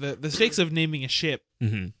the stakes of naming a ship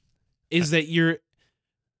Hmm. is that you're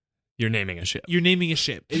You're naming a ship. naming a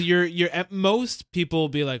ship. You're at most people will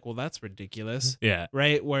be like, well, that's ridiculous, Yeah.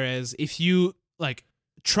 right? Whereas if you like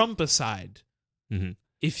Trump aside, Mhm.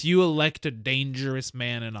 if you elect a dangerous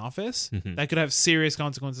man in office, Mhm. that could have serious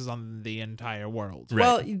consequences on the entire world. Right.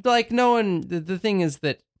 Well, like no one. The thing is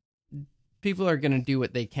that people are going to do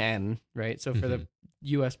what they can, right? So for the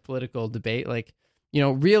U.S. political debate, like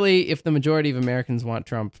really, if the majority of Americans want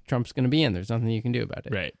Trump, Trump's going to be in. There's nothing you can do about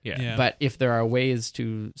it. Right. Yeah. Yeah. But if there are ways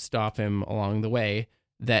to stop him along the way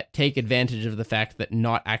that take advantage of the fact that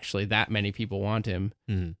not actually that many people want him,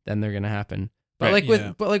 Mhm. then they're going to happen. But Right, like with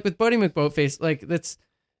yeah. Bodie McBoatface, like that's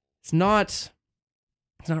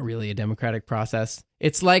it's not really a democratic process.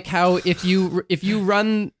 It's like how if you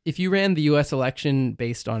ran the US election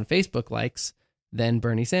based on Facebook likes, then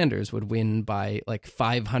Bernie Sanders would win by like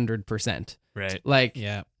 500%. Right. Like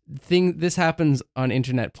Yeah. this happens on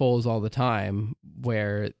internet polls all the time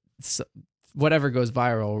where whatever goes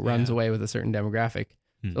viral runs Yeah. away with a certain demographic.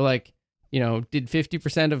 Hmm. So like, did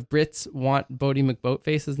 50% of Brits want Bodie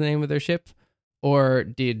McBoatface as the name of their ship? Or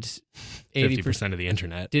did 80%, 50% of the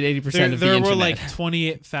internet. did 80% There, of the there internet? were like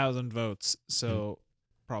 28,000 votes, so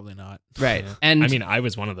probably not. right. Yeah. And I mean, I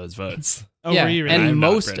was one of those votes. Oh, yeah, were you really? and I'm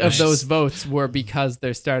not most of British. those votes were because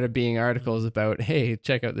there started being articles about, hey,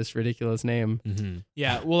 check out this ridiculous name. Mm-hmm.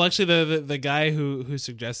 Yeah, well, actually, the guy who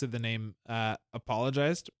suggested the name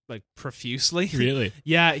apologized like profusely. Really?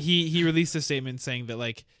 Yeah, he released a statement saying that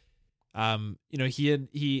like,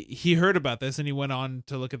 he heard about this and he went on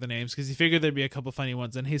to look at the names because he figured there'd be a couple funny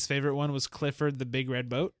ones, and his favorite one was Clifford the Big Red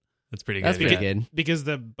Boat That's pretty good. That's pretty yeah. good. because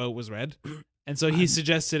the boat was red, and so he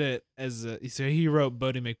suggested it so he wrote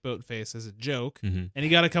Bodie McBoatface as a joke, Mm-hmm. and he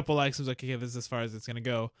got a couple likes. He was like, okay, this is as far as it's gonna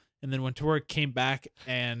go, and then went to work, came back,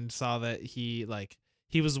 and saw that he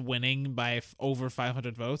was winning by over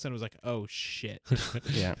 500 votes, and was like, oh shit.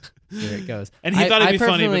 Yeah, here it goes. And he thought it'd be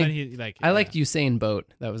funny, but personally- then he like I liked Usain Bolt.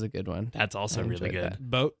 That was a good one. That's also I really enjoyed good. that.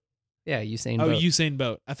 boat. Yeah, Usain Oh, Bolt. Usain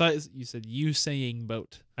Boat. I thought you said you saying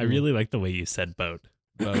boat. I really like the way you said boat.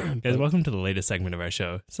 Boat. Guys, welcome to the latest segment of our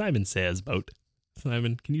show. Simon says boat.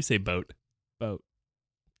 Simon, can you say boat? Boat.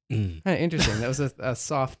 Mm. Interesting. That was a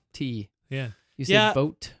soft T. Yeah. You said Yeah.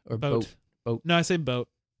 boat or Boat. boat? No, I say boat.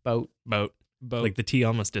 Boat. Boat. Boat. Like the T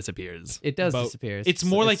almost disappears. It does Boat. disappear. it's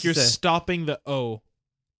more like you're just a- stopping the O.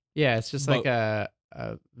 yeah, it's just boat. like a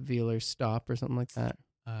Wheeler stop or something like that.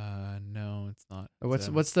 No, it's not. Or It's,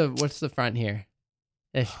 what's the front here?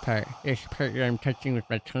 This part I'm touching with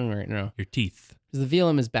my tongue right now. Your teeth. Because the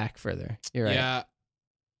velum is back further. You're right. Yeah.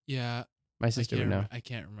 Yeah. My sister would know. I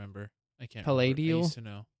can't remember. I can't. Palladial? Remember. I used to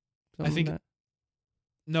know. Something think- like that.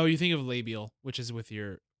 No, you think of labial, which is with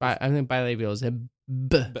your I think bilabial is a b.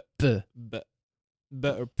 B- b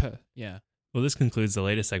or p. Yeah. Well, this concludes the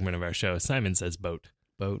latest segment of our show. Simon says boat.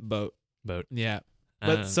 Boat. Boat. Yeah.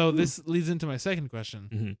 But Uh, so this leads into my second question,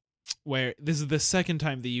 mhm. where this is the second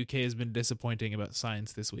time the UK has been disappointing about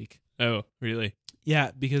science this week. Oh, really?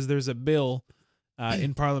 Yeah, because there's a bill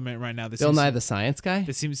in Parliament right now. Bill Nye the Science Guy?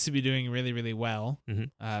 That seems to be doing really, really well.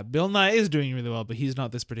 Mhm. Bill Nye is doing really well, but he's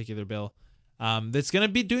not this particular bill. That's going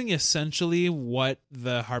to be doing essentially what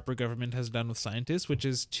the Harper government has done with scientists, which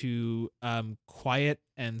is to quiet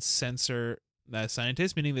and censor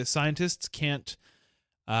scientists, meaning that scientists can't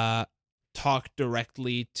talk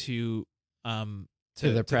directly to To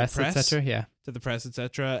the press, etc. Yeah. to the press,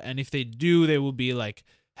 etc. And if they do, they will be like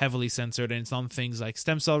heavily censored, and it's on things like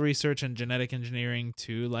stem cell research and genetic engineering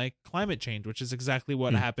to like climate change, which is exactly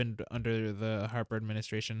what happened under the Harper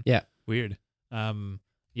administration. Weird.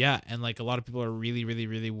 Yeah, and like a lot of people are really, really,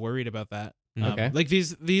 really worried about that. Okay. Like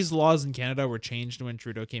these laws in Canada were changed when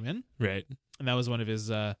Trudeau came in, Right. and that was one of his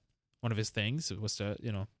things. It was to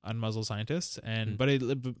unmuzzle scientists, and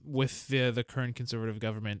Mm. but with the current Conservative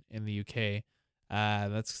government in the UK,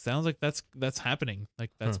 that sounds like that's happening.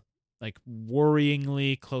 Like that's like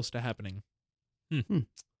worryingly close to happening.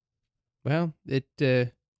 Well, it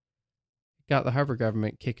got the Harper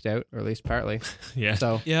government kicked out, or at least partly. Yeah.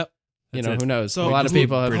 So, Yep. you That's know, it. who knows? So a lot of British-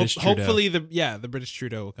 people have British Trudeau. hopefully the British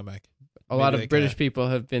Trudeau will come back. a lot maybe of like British a- people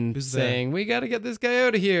have been who's the- saying we got to get this guy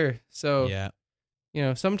out of here. So, Yeah. you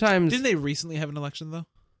know, sometimes Didn't they recently have an election though?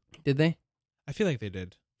 did they? I feel like they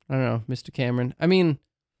did. I don't know, Mr. Cameron. I mean,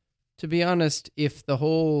 to be honest, if the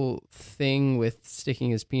whole thing with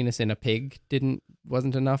sticking his penis in a pig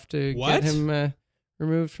wasn't enough to What? get him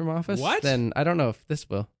removed from office, What? then I don't know if this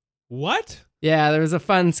will. What? Yeah, there was a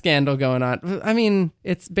fun scandal going on. I mean,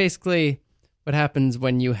 it's basically what happens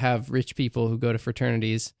when you have rich people who go to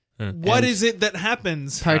fraternities, What And- is it that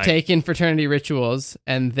happens? partake in fraternity rituals,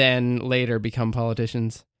 and then later become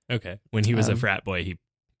politicians. Okay. When he was a Um, frat boy,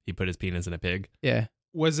 he put his penis in a pig. Yeah,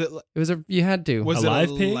 Was it it was you had to. was A it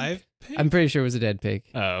live a pig? live pig? I'm pretty sure it was a dead pig.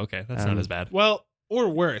 Oh, okay. That's Um, not as bad. Well, or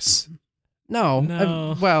worse. No,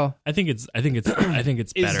 No. well, I think it's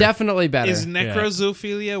Is better. definitely better. Is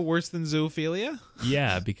necrozoophilia worse than zoophilia?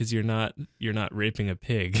 Yeah, because you're not raping a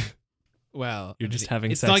pig. Well, You're just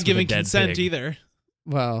having it's sex not with a giving dead consent pig. either.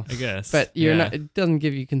 Well, I guess. but you're Yeah, not. It doesn't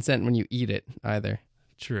give you consent when you eat it either.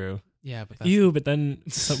 True. Yeah, but that's, Ew, but then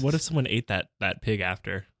what if someone ate that pig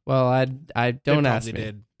after? Well, I they don't ask probably me.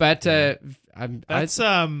 did. But Yeah. That's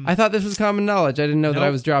I thought this was common knowledge. I didn't know that I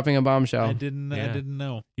Nope. was dropping a bombshell. I didn't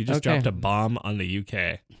know. You just Okay. dropped a bomb on the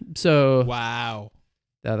UK. So Wow.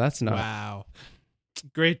 no, that's not. Wow.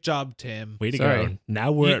 Great job, Tim. Way to Sorry. go.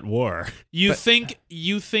 Now we're at war. You But- think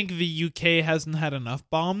the UK hasn't had enough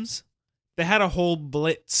bombs? They had a whole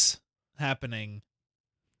blitz happening.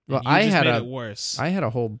 Well, and you I just had made a it worse. I had a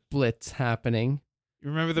whole blitz happening. You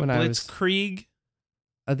remember the when I was- Blitzkrieg?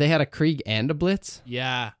 They had a Krieg and a blitz.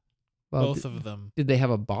 Yeah, Well, both of them. did they have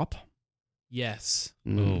a bop? Yes.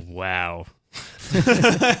 Mm. Oh, wow.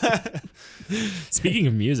 Speaking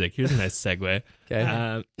of music, here's a nice segue.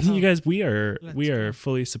 Okay. You guys, we Let's are go.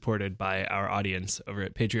 fully supported by our audience over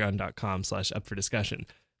at patreon.com/upfordiscussion.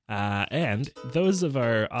 And those of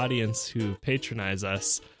our audience who patronize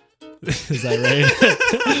us, is that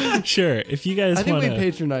right? Sure. If you guys I think want we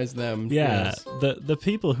patronize them. yeah, yes. the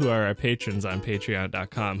people who are our patrons on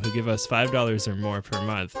patreon.com who give us $5 or more per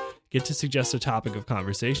month get to suggest a topic of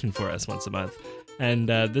conversation for us once a month. And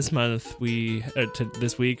this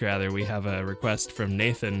week, we have a request from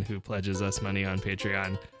Nathan, who pledges us money on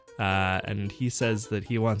Patreon. And he says that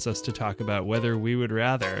he wants us to talk about whether we would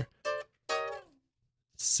rather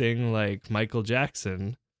sing like Michael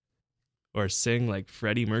Jackson or sing like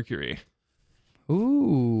Freddie Mercury.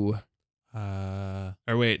 Ooh, Or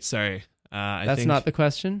wait, sorry. I that's think not the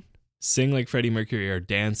question. sing like Freddie Mercury or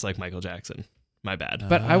dance like Michael Jackson. My bad.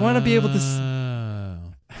 But I wanna be able to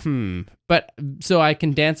Oh. But so I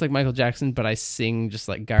can dance like Michael Jackson, but I sing just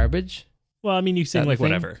like garbage. Well, I mean, you sing That like the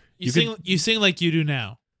thing? whatever. You could- sing like you do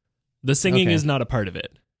now. the singing Okay. is not a part of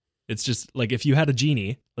it. It's just like if you had a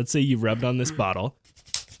genie, let's say you rubbed on this bottle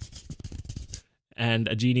and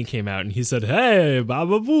a genie came out and he said, "Hey,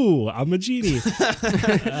 Baba Boo, I'm a genie.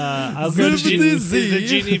 I'll go to Is the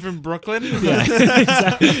genie from Brooklyn? Yeah,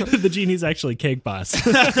 exactly. The genie's actually Cake Boss.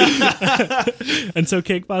 And so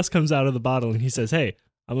Cake Boss comes out of the bottle and he says, "Hey,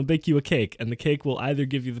 I'm gonna bake you a cake, and the cake will either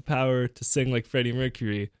give you the power to sing like Freddie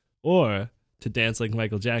Mercury or to dance like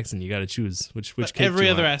Michael Jackson. You got to choose which But cake. every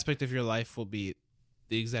you other want." aspect of your life will be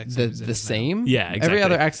the exact The same. as it the is now. same. Yeah, exactly. Every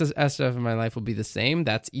other aspect of my life will be the same.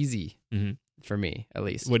 That's easy Mhm. for me, at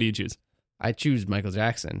least. What do you choose? I choose Michael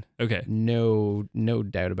Jackson. Okay, No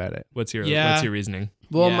doubt about it. what's your Yeah. reasoning?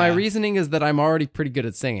 Well, my Yeah. reasoning is that I'm already pretty good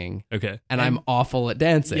at singing, Okay, and I'm awful at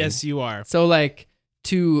dancing. Yes, you are. So like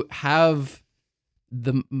to have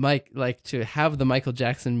the Michael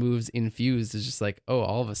Jackson moves infused is just like, oh,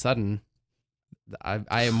 all of a sudden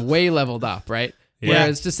I am way leveled up, right? Yeah.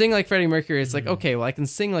 Whereas to sing like Freddie Mercury, it's like, okay, well I can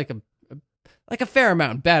sing like a fair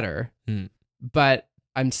amount better, Hmm. but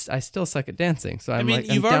I still suck at dancing. So I'm mean, like,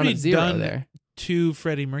 I'm you've down already at zero done there. 2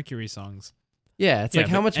 Freddie Mercury songs. Yeah, it's Yeah,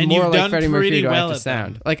 like how much and more you've like done Freddie Mercury pretty do I well have to at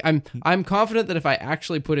them. sound? Like I'm confident that if I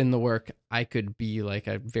actually put in the work, I could be like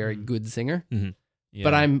a very good singer. Yeah.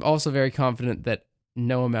 But I'm also very confident that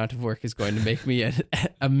no amount of work is going to make me an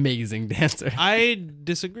amazing dancer. I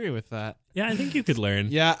disagree with that. yeah, I think you could learn.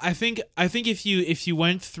 Yeah, I think if you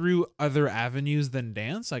went through other avenues than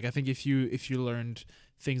dance, like I think if you learned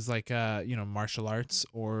things like martial arts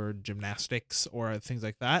or gymnastics or things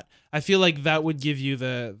like that, I feel like that would give you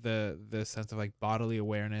the sense of like bodily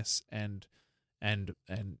awareness and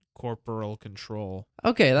corporal control.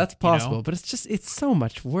 Okay, that's possible, know? but it's so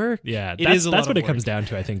much work. Yeah, It is a lot that's what of it comes work. down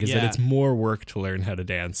to, I think, is that Yeah. it's more work to learn how to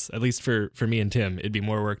dance. At least for me and Tim, it'd be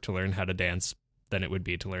more work to learn how to dance than it would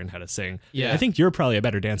be to learn how to sing. Yeah. I think you're probably a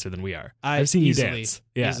better dancer than we are. I've seen easily, you dance.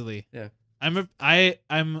 Yeah. Easily. Yeah.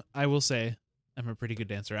 I will say I'm a pretty good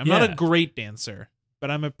dancer. I'm not Yeah. a great dancer,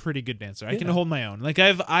 but I'm a pretty good dancer. I can Yeah. hold my own. Like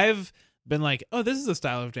I've been like, oh, this is a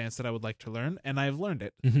style of dance that I would like to learn, and I've learned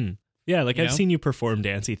it. hmm Yeah, like You I've know? seen you perform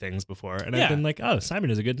dancey things before, and I've Yeah. been like, oh, Simon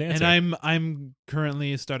is a good dancer. And I'm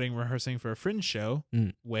currently starting rehearsing for a fringe show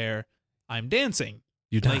Mm. where I'm dancing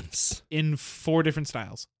you like- dance. in 4 different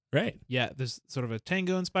styles. Right. Yeah, there's sort of a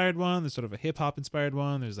tango inspired one, there's sort of a hip hop inspired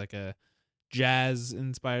one, there's like a jazz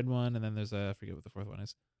inspired one, and then there's I forget what the 4th one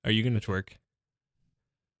is. Are you going to twerk?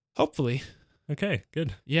 Hopefully. Okay,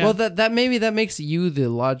 good. Yeah. Well, that maybe that makes you the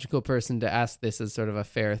logical person to ask this as sort of a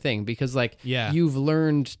fair thing because like yeah. you've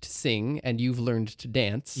learned to sing and you've learned to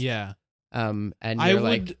dance. Yeah. And I you're would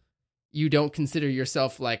like you don't consider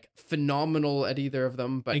yourself like phenomenal at either of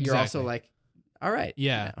them, but you're also Exactly. like, all right.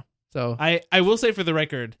 Yeah. now. So I will say for the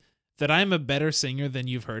record that I'm a better singer than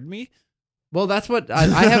you've heard me. well, that's what I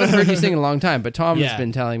haven't heard you sing in a long time, but Tom has Yeah.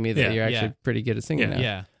 been telling me that Yeah. you're actually Yeah. pretty good at singing Yeah. now.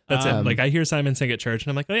 Yeah. That's it. Um, Like I hear Simon sing at church, and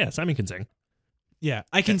I'm like, oh yeah, Simon can sing. Yeah,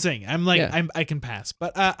 I can sing. I'm like Yeah. I can pass,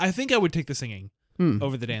 but I think I would take the singing Hmm.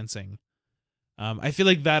 over the dancing. I feel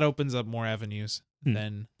like that opens up more avenues Hmm.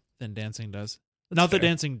 than dancing does. That's Not that fair.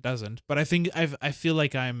 dancing doesn't, but I think I feel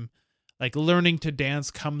like I'm like learning to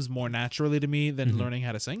dance comes more naturally to me than Mhm. learning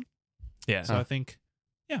how to sing. Yeah. So I think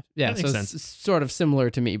Yeah, That so makes it's sense. sort of similar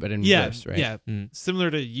to me, but in reverse, right? yeah, Mm. similar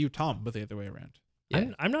to you, Tom, but the other way around.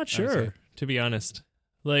 Yeah. I'm not would say. sure, to be honest.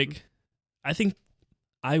 Like, I think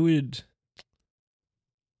I would.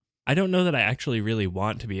 I don't know that I actually really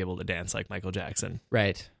want to be able to dance like Michael Jackson.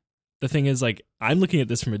 Right. The thing is, like, I'm looking at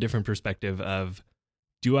this from a different perspective of,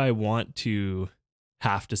 do I want to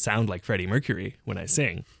have to sound like Freddie Mercury when I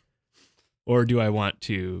sing? Or do I want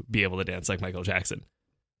to be able to dance like Michael Jackson?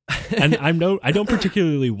 And I don't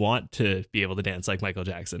particularly want to be able to dance like Michael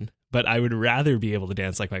Jackson, but I would rather be able to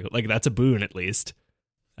dance like Michael. Like, that's a boon at least.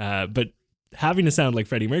 But having to sound like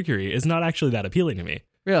Freddie Mercury is not actually that appealing to me.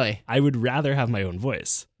 Really? I would rather have my own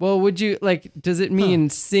voice. Well, would you, like, does it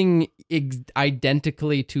mean sing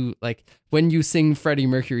identically to, like, when you sing Freddie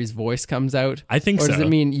Mercury's voice comes out? I think or so. Or does it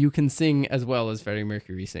mean you can sing as well as Freddie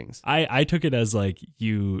Mercury sings? I took it as, like,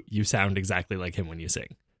 you sound exactly like him when you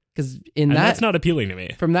sing. Because that's not appealing to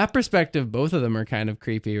me. From that perspective, both of them are kind of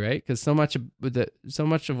creepy, right? Because so much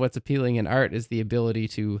of what's appealing in art is the ability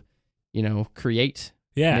to, create,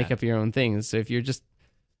 make up your own things. So if you're just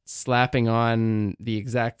slapping on the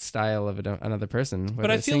exact style of another person, whether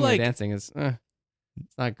but I feel singing like or dancing is,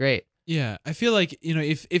 it's not great. Yeah, I feel like,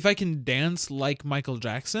 if I can dance like Michael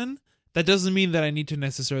Jackson, that doesn't mean that I need to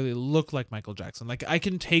necessarily look like Michael Jackson. Like, I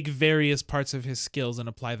can take various parts of his skills and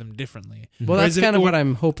apply them differently. Well, that's kind of what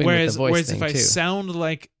I'm hoping with the voice whereas thing, if I too. sound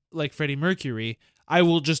like Freddie Mercury, I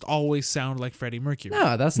will just always sound like Freddie Mercury.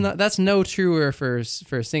 No, that's no truer for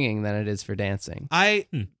singing than it is for dancing.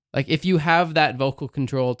 Like, if you have that vocal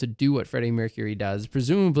control to do what Freddie Mercury does,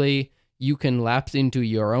 presumably you can lapse into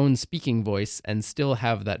your own speaking voice and still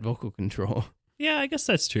have that vocal control. Yeah, I guess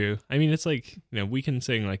that's true. I mean, it's like, we can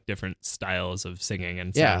sing like different styles of singing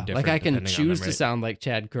and yeah, sound different like I can depending on choose them, to right? sound like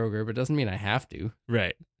Chad Kroger, but it doesn't mean I have to.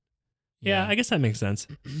 Right. Yeah, I guess that makes sense.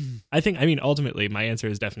 Ultimately, my answer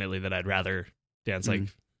is definitely that I'd rather dance like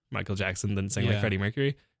Michael Jackson than sing like Freddie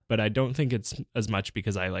Mercury. But I don't think it's as much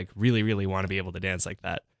because I like really, really want to be able to dance like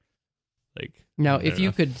that. Like, now, if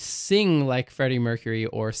you could sing like Freddie Mercury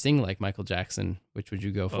or sing like Michael Jackson, which would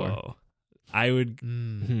you go for? Oh, I would.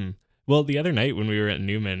 Well, the other night when we were at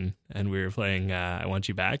Newman and we were playing "I Want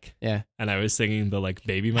You Back," and I was singing the like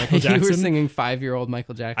baby Michael Jackson. You were singing 5-year-old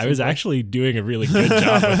Michael Jackson. I was actually doing a really good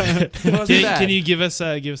job of it. Can you give us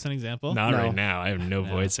an example? Not right now. I have no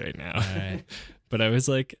voice right now. All right. But I was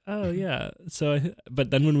like, oh yeah. So, but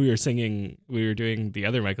then when we were singing, we were doing the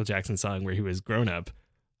other Michael Jackson song where he was grown up.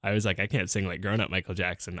 I was like, I can't sing like grown up Michael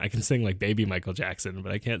Jackson. I can sing like baby Michael Jackson,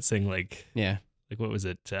 but I can't sing like like what was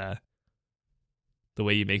it? The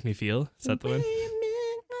Way You Make Me Feel. Is that the one?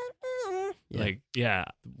 Like, yeah.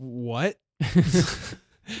 What?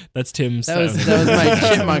 That's Tim's. That was my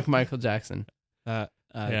chipmunk Michael Jackson.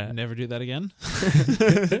 Never do that again.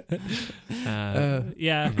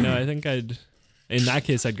 Yeah. No, I think in that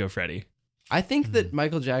case, I'd go Freddie. I think that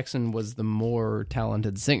Michael Jackson was the more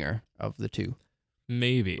talented singer of the two.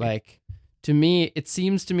 Maybe. Like, to me, it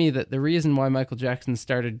seems to me that the reason why Michael Jackson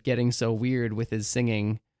started getting so weird with his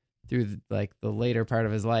singing through the later part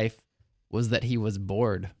of his life was that he was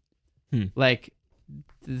bored. Like,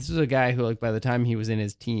 this was a guy who, like, by the time he was in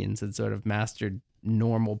his teens had sort of mastered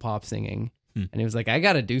normal pop singing. And he was like, I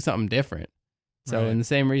got to do something different. So in the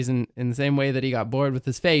same way that he got bored with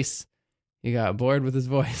his face, he got bored with his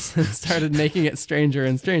voice and started making it stranger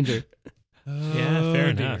and stranger. Yeah, fair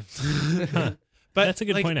enough. But that's a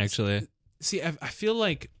good point, actually. See, I feel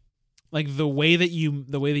like the way that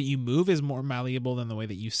you move is more malleable than the way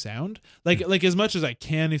that you sound. Like as much as I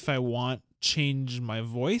can, if I want, change my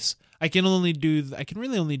voice, I can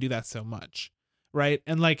really only do that so much, right?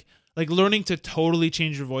 And like learning to totally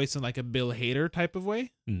change your voice in like a Bill Hader type of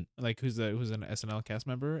way, like who's an SNL cast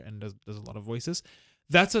member and does a lot of voices.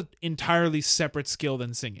 That's an entirely separate skill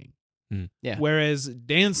than singing. Yeah. Whereas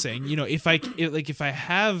dancing, if I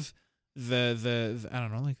have the I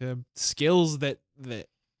don't know, like the skills that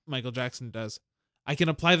Michael Jackson does, I can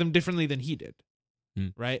apply them differently than he did.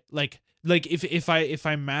 Right? Like if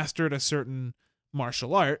I mastered a certain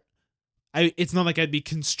martial art, it's not like I'd be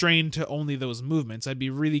constrained to only those movements. I'd be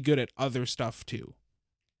really good at other stuff too.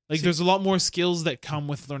 Like there's a lot more skills that come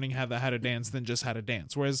with learning how to dance than just how to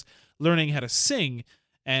dance. Whereas learning how to sing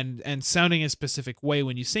and sounding a specific way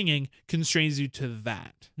when you're singing constrains you to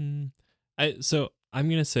that. So I'm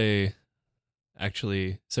gonna say,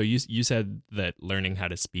 actually, so you said that learning how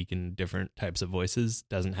to speak in different types of voices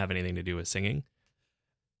doesn't have anything to do with singing.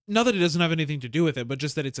 Not that it doesn't have anything to do with it, but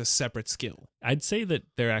just that it's a separate skill. I'd say that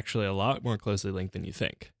they're actually a lot more closely linked than you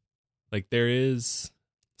think. Like there is,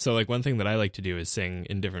 so like one thing that I like to do is sing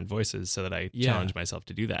in different voices so that I challenge myself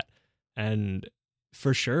to do that. And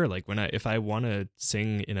for sure, like if I want to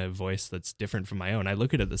sing in a voice that's different from my own, I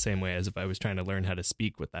look at it the same way as if I was trying to learn how to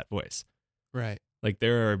speak with that voice. Right. Like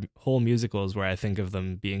there are whole musicals where I think of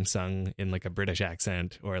them being sung in like a British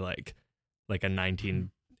accent or like a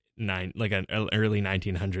like an early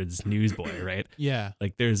 1900s newsboy, right? Yeah.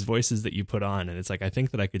 Like there's voices that you put on, and it's like I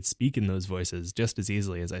think that I could speak in those voices just as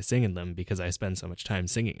easily as I sing in them because I spend so much time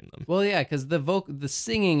singing in them. Well, yeah, because the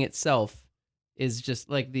singing itself is just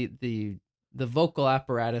like the vocal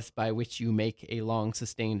apparatus by which you make a long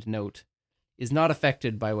sustained note is not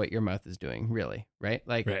affected by what your mouth is doing, really, right?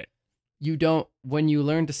 Like Right. you don't, when you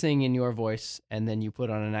learn to sing in your voice and then you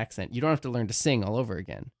put on an accent, you don't have to learn to sing all over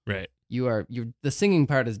again. Right. The singing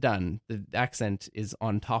part is done. The accent is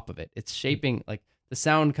on top of it. It's shaping, like the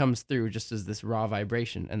sound comes through just as this raw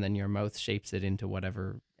vibration, and then your mouth shapes it into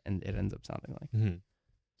whatever and it ends up sounding like.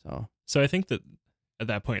 Mm-hmm. So I think that at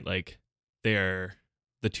that point, like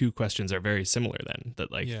the two questions are very similar then.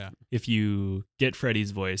 That like if you get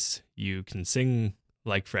Freddie's voice, you can sing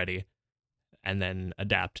like Freddie and then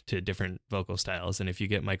adapt to different vocal styles. And if you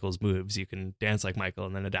get Michael's moves, you can dance like Michael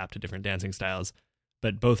and then adapt to different dancing styles.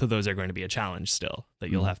 But both of those are going to be a challenge still that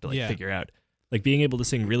you'll have to figure out. Like being able to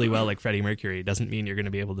sing really well like Freddie Mercury doesn't mean you're going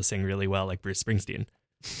to be able to sing really well like Bruce Springsteen.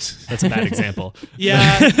 That's a bad example.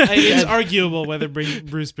 Yeah, it's arguable whether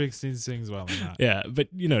Bruce Springsteen sings well or not. Yeah, but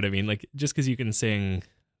you know what I mean? Like just because you can sing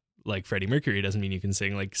like Freddie Mercury doesn't mean you can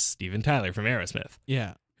sing like Steven Tyler from Aerosmith.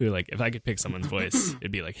 Yeah. Who, like, if I could pick someone's voice,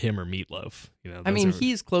 it'd be like him or Meatloaf. You know, I mean,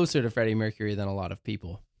 he's closer to Freddie Mercury than a lot of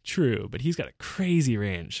people. True, but he's got a crazy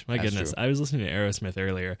range. My That's goodness. true. I was listening to Aerosmith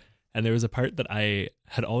earlier, and there was a part that I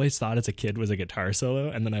had always thought as a kid was a guitar solo,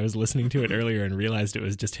 and then I was listening to it earlier and realized it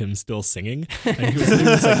was just him still singing, and he was doing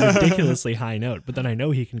this like ridiculously high note, but then I know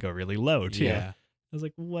he can go really low, too. Yeah. I was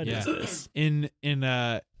like, what is this? In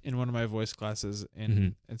one of my voice classes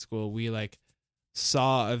in school, we like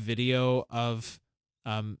saw a video of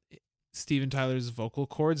Steven Tyler's vocal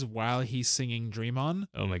cords while he's singing Dream On.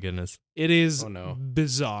 Oh my goodness. It is Oh, no.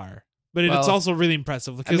 bizarre. But it's Well, also really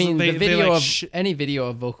impressive because I mean, they, the video they, like, any video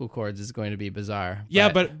of vocal cords is going to be bizarre.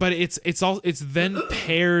 yeah, but it's then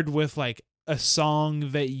paired with like a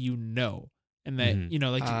song that you know. And that you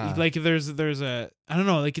know, like there's a I don't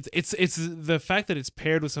know, like it's the fact that it's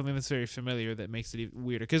paired with something that's very familiar that makes it even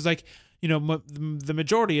weirder. Because like you know, the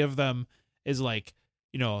majority of them is like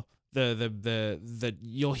you know the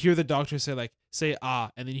you'll hear the doctor say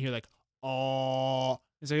ah, and then you hear like oh,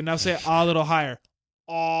 it's like now say ah a little higher,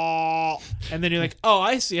 oh, and then you're like oh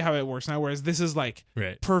I see how it works now. Whereas this is like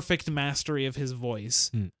perfect mastery of his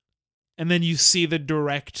voice, and then you see the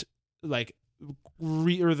direct like.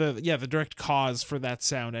 The direct cause for that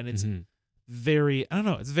sound, and it's very I don't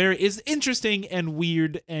know, it's interesting and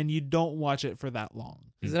weird, and you don't watch it for that long.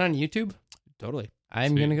 Is it on YouTube? Totally.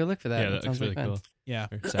 I'm gonna go look for that. Yeah, that looks really cool. Yeah,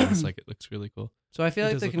 Or sounds like it looks really cool. So I feel It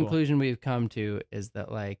like does the look cool. conclusion we've come to is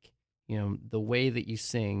that like you know the way that you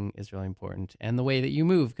sing is really important, and the way that you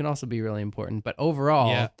move can also be really important. But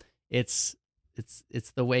overall, it's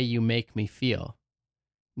the way you make me feel.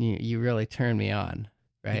 You really turn me on.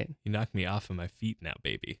 Right, You knock me off of my feet now,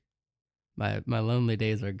 baby. my lonely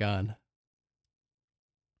days are gone.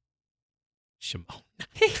 Shimon.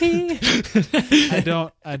 I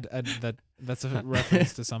don't. That's a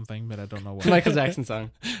reference to something, but I don't know what. Michael Jackson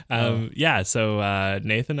song. Yeah. So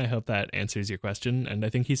Nathan, I hope that answers your question, and I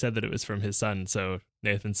think he said that it was from his son. So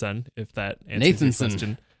Nathan's son, if that answers your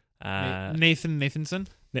question. Nathan Nathanson.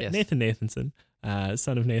 Yes. Nathan Nathanson.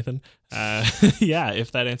 Son of Nathan. Yeah,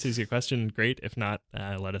 if that answers your question, great. If not,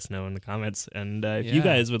 let us know in the comments. And if you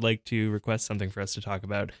guys would like to request something for us to talk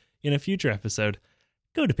about in a future episode,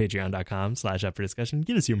 go to patreon.com/upfordiscussion.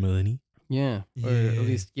 Give us your money. Yeah, or at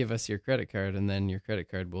least give us your credit card, and then your credit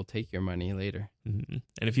card will take your money later. Mm-hmm.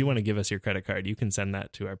 And if you want to give us your credit card, you can send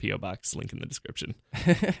that to our P.O. Box, link in the description.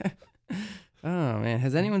 Oh, man.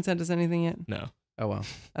 Has anyone sent us anything yet? No. Oh, well.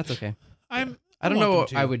 That's okay. I don't know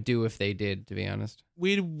what I would do if they did, to be honest.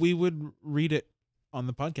 We would read it on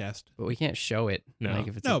the podcast, but we can't show it. No, like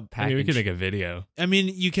if it's no. a package. I mean, we could make a video. I mean,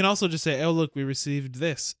 you can also just say, "Oh, look, we received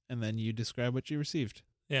this," and then you describe what you received.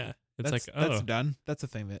 Yeah, it's that's done. That's a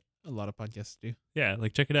thing that a lot of podcasts do. Yeah,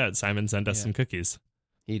 like check it out. Simon sent us some cookies.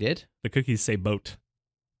 He did? The cookies say boat.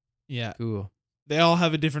 Yeah, cool. They all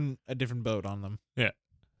have a different boat on them.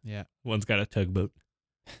 Yeah. One's got a tugboat.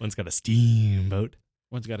 One's got a steamboat.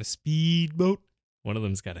 One's got a speedboat. One of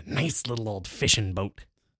them's got a nice little old fishing boat.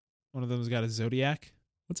 One of them's got a Zodiac.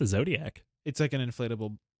 What's a Zodiac? It's like an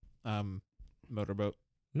inflatable motorboat.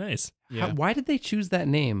 Nice. Yeah. Why did they choose that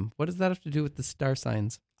name? What does that have to do with the star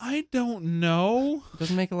signs? I don't know. It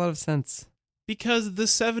doesn't make a lot of sense. Because the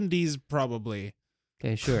 70s, probably.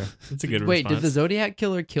 Okay, sure. That's a good Wait, response. did the Zodiac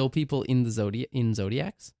killer kill people in the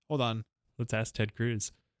Zodiacs? Hold on. Let's ask Ted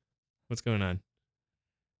Cruz. What's going on?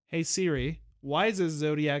 Hey Siri, Why is a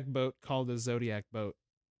Zodiac boat called a Zodiac boat?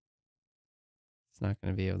 It's not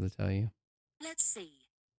going to be able to tell you. Let's see.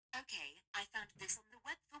 Okay, I found this on the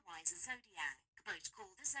web for why is a Zodiac boat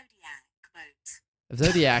called a Zodiac boat. A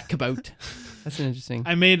Zodiac boat. That's an interesting.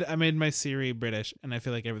 I made my Siri British, and I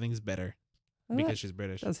feel like everything's better Well, because that she's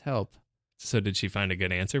British. does help. So did she find a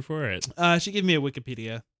good answer for it? She gave me a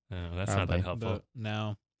Wikipedia. Oh, that's Probably. not that helpful. But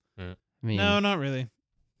no, I mean, no, not really.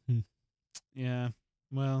 Hmm. Yeah.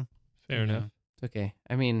 Well, Fair enough. it's okay.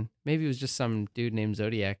 I mean, maybe it was just some dude named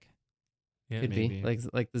Zodiac. Yeah. Could maybe. be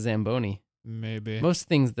like the Zamboni. Maybe. Most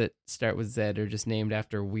things that start with Z are just named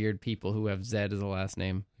after weird people who have Z as a last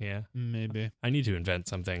name. Yeah. Maybe. I need to invent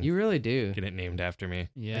something. You really do. Get it named after me.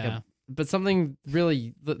 Yeah. But something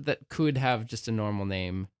really that could have just a normal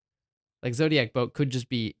name. Like Zodiac boat could just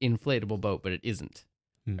be inflatable boat, but it isn't.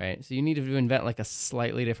 Hmm. Right? So you need to invent like a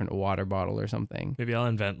slightly different water bottle or something. Maybe I'll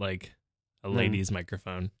invent like a Hmm. lady's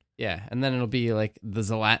microphone. Yeah. And then it'll be like the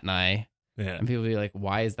Zlatni. Yeah. And people will be like,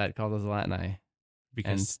 why is that called a Zlatni?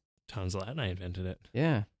 Because Tom Zlatni invented it.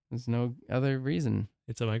 Yeah. There's no other reason.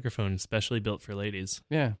 It's a microphone specially built for ladies.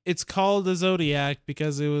 Yeah. It's called a Zodiac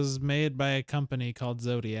because it was made by a company called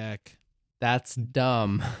Zodiac. That's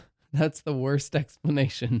dumb. That's the worst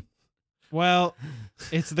explanation. Well,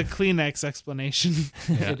 it's the Kleenex explanation.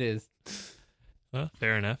 Yeah. It is. Well,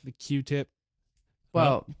 fair enough. The Q-tip.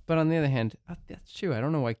 Well, but on the other hand, that's true. I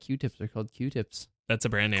don't know why Q-tips are called Q-tips. That's a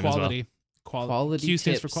brand name Quality. Quality Q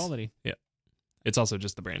stands for tips. quality. as well. It's also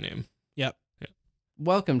just the brand name. Yep.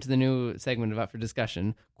 Welcome to the new segment of Up for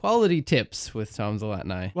Discussion, Quality Tips with Tom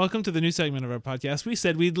Zlatni. Welcome to the new segment of our podcast. We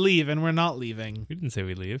said we'd leave, and we're not leaving. We didn't say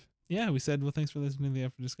we'd leave. Yeah, we said, well, thanks for listening to the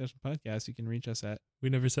Up for Discussion podcast. You can reach us at... We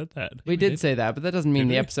never said that. We did say that, but that doesn't mean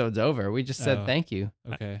Did the we? episode's over. We just said Oh. thank you.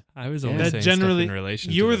 Okay. I was Yeah. only That saying generally- stuff in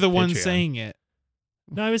relation You to were the one Patreon. saying it.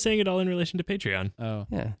 No, I was saying it all in relation to Patreon. Oh.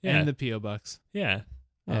 Yeah. Yeah. And the P.O. Bucks. Yeah.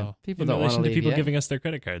 Yeah. Oh. People In don't want relation to to leave people yet. giving us their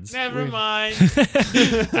credit cards. Never We're- mind.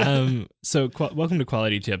 Welcome to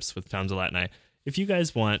Quality Tips with Tom Zlatni. If you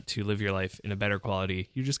guys want to live your life in a better quality,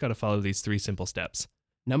 you just got to follow these 3 simple steps.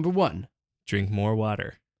 Number 1. Drink more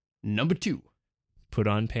water. Number 2. Put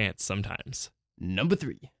on pants sometimes. Number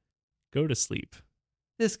 3. Go to sleep.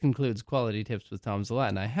 This concludes Quality Tips with Tom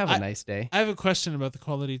Zlatni. Have a nice day. I have a question about the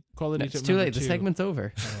quality It's tip too number late. The 2. segment's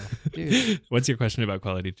over. Oh. Dude. What's your question about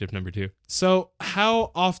quality tip number 2? So,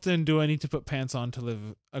 how often do I need to put pants on to live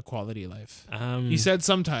a quality life? You said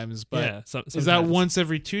sometimes, but yeah, is that sometimes. once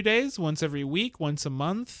every 2 days, once every week, once a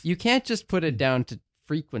month? You can't just put it down to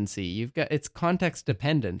frequency. It's context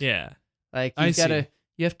dependent. Yeah. Like I see.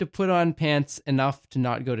 you have to put on pants enough to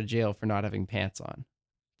not go to jail for not having pants on.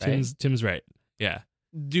 Right? Tim's right. Yeah.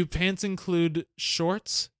 Do pants include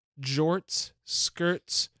shorts, jorts,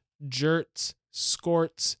 skirts, jerts,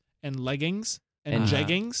 skirts, and leggings and And-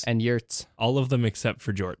 jeggings? And yurts. All of them except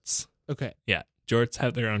for jorts. Okay, Yeah. Jorts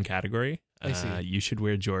have their own category. I see. You should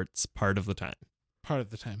wear jorts part of the time. part of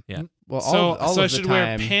the time. Yeah. Well, So, all so I of the should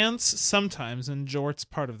wear time. pants sometimes and jorts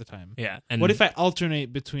part of the time. Yeah. And What if I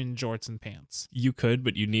alternate between jorts and pants? you could,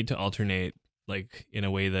 but you need to alternate like in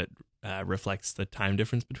a way that reflects the time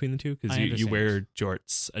difference between the two, because I you understand. wear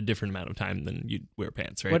jorts a different amount of time than you wear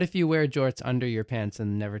pants, right? What if you wear jorts under your pants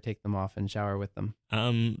and never take them off and shower with them?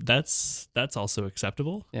 That's also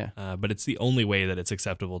acceptable. Yeah. But it's the only way that it's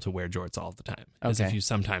acceptable to wear jorts all the time. Is if Okay. you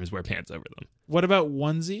sometimes wear pants over them. What about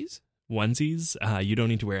onesies? Onesies, you don't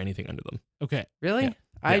need to wear anything under them. Okay. Really?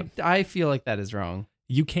 Yeah. I feel like that is wrong.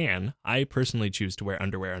 You can. I personally choose to wear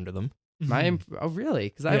underwear under them. Oh, really?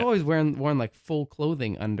 Because I've Yeah. always worn like full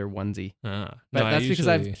clothing under onesie. But But that's because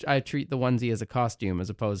I treat the onesie as a costume as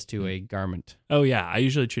opposed to a garment. Oh yeah, I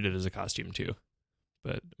usually treat it as a costume too.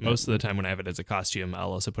 But most of the time when I have it as a costume,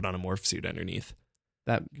 I'll also put on a morph suit underneath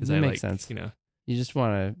That because I makes like, sense. you know. You just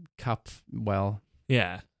want to cup well.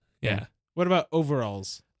 Yeah. Yeah. What about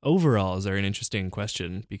overalls? Overalls are an interesting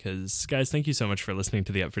question because, guys, thank you so much for listening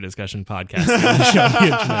to the Up for Discussion podcast, the show on the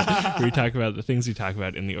internet, where we talk about the things we talk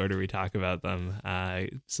about in the order we talk about them.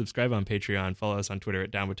 Subscribe on Patreon, follow us on Twitter at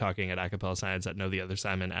Down With Talking, at Acapella Science, at Know The Other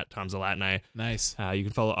Simon, at Tom Zlatni. Nice. You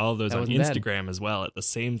can follow all of those That on wasn't bad. Instagram as well at the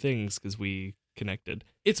same things because we connected.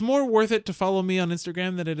 It's more worth it to follow me on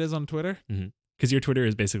Instagram than it is on Twitter. Because your Twitter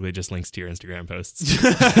is basically just links to your Instagram posts.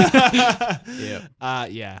 Yeah.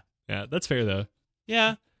 Yeah. Yeah, that's fair though.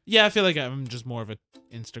 Yeah. Yeah, I feel like I'm just more of a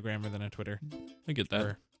Instagrammer than a Twitter. I get that.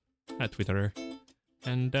 Or- At Twitter.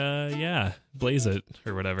 And yeah, blaze it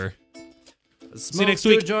or whatever. I See you next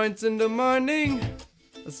week. joints in the morning.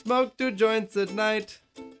 I smoke 2 joints at night.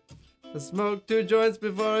 I smoke 2 joints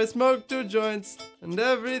before I smoke 2 joints, and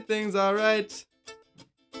everything's alright.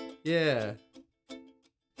 Yeah.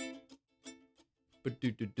 Da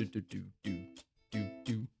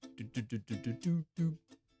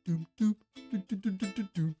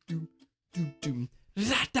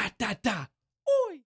da da da.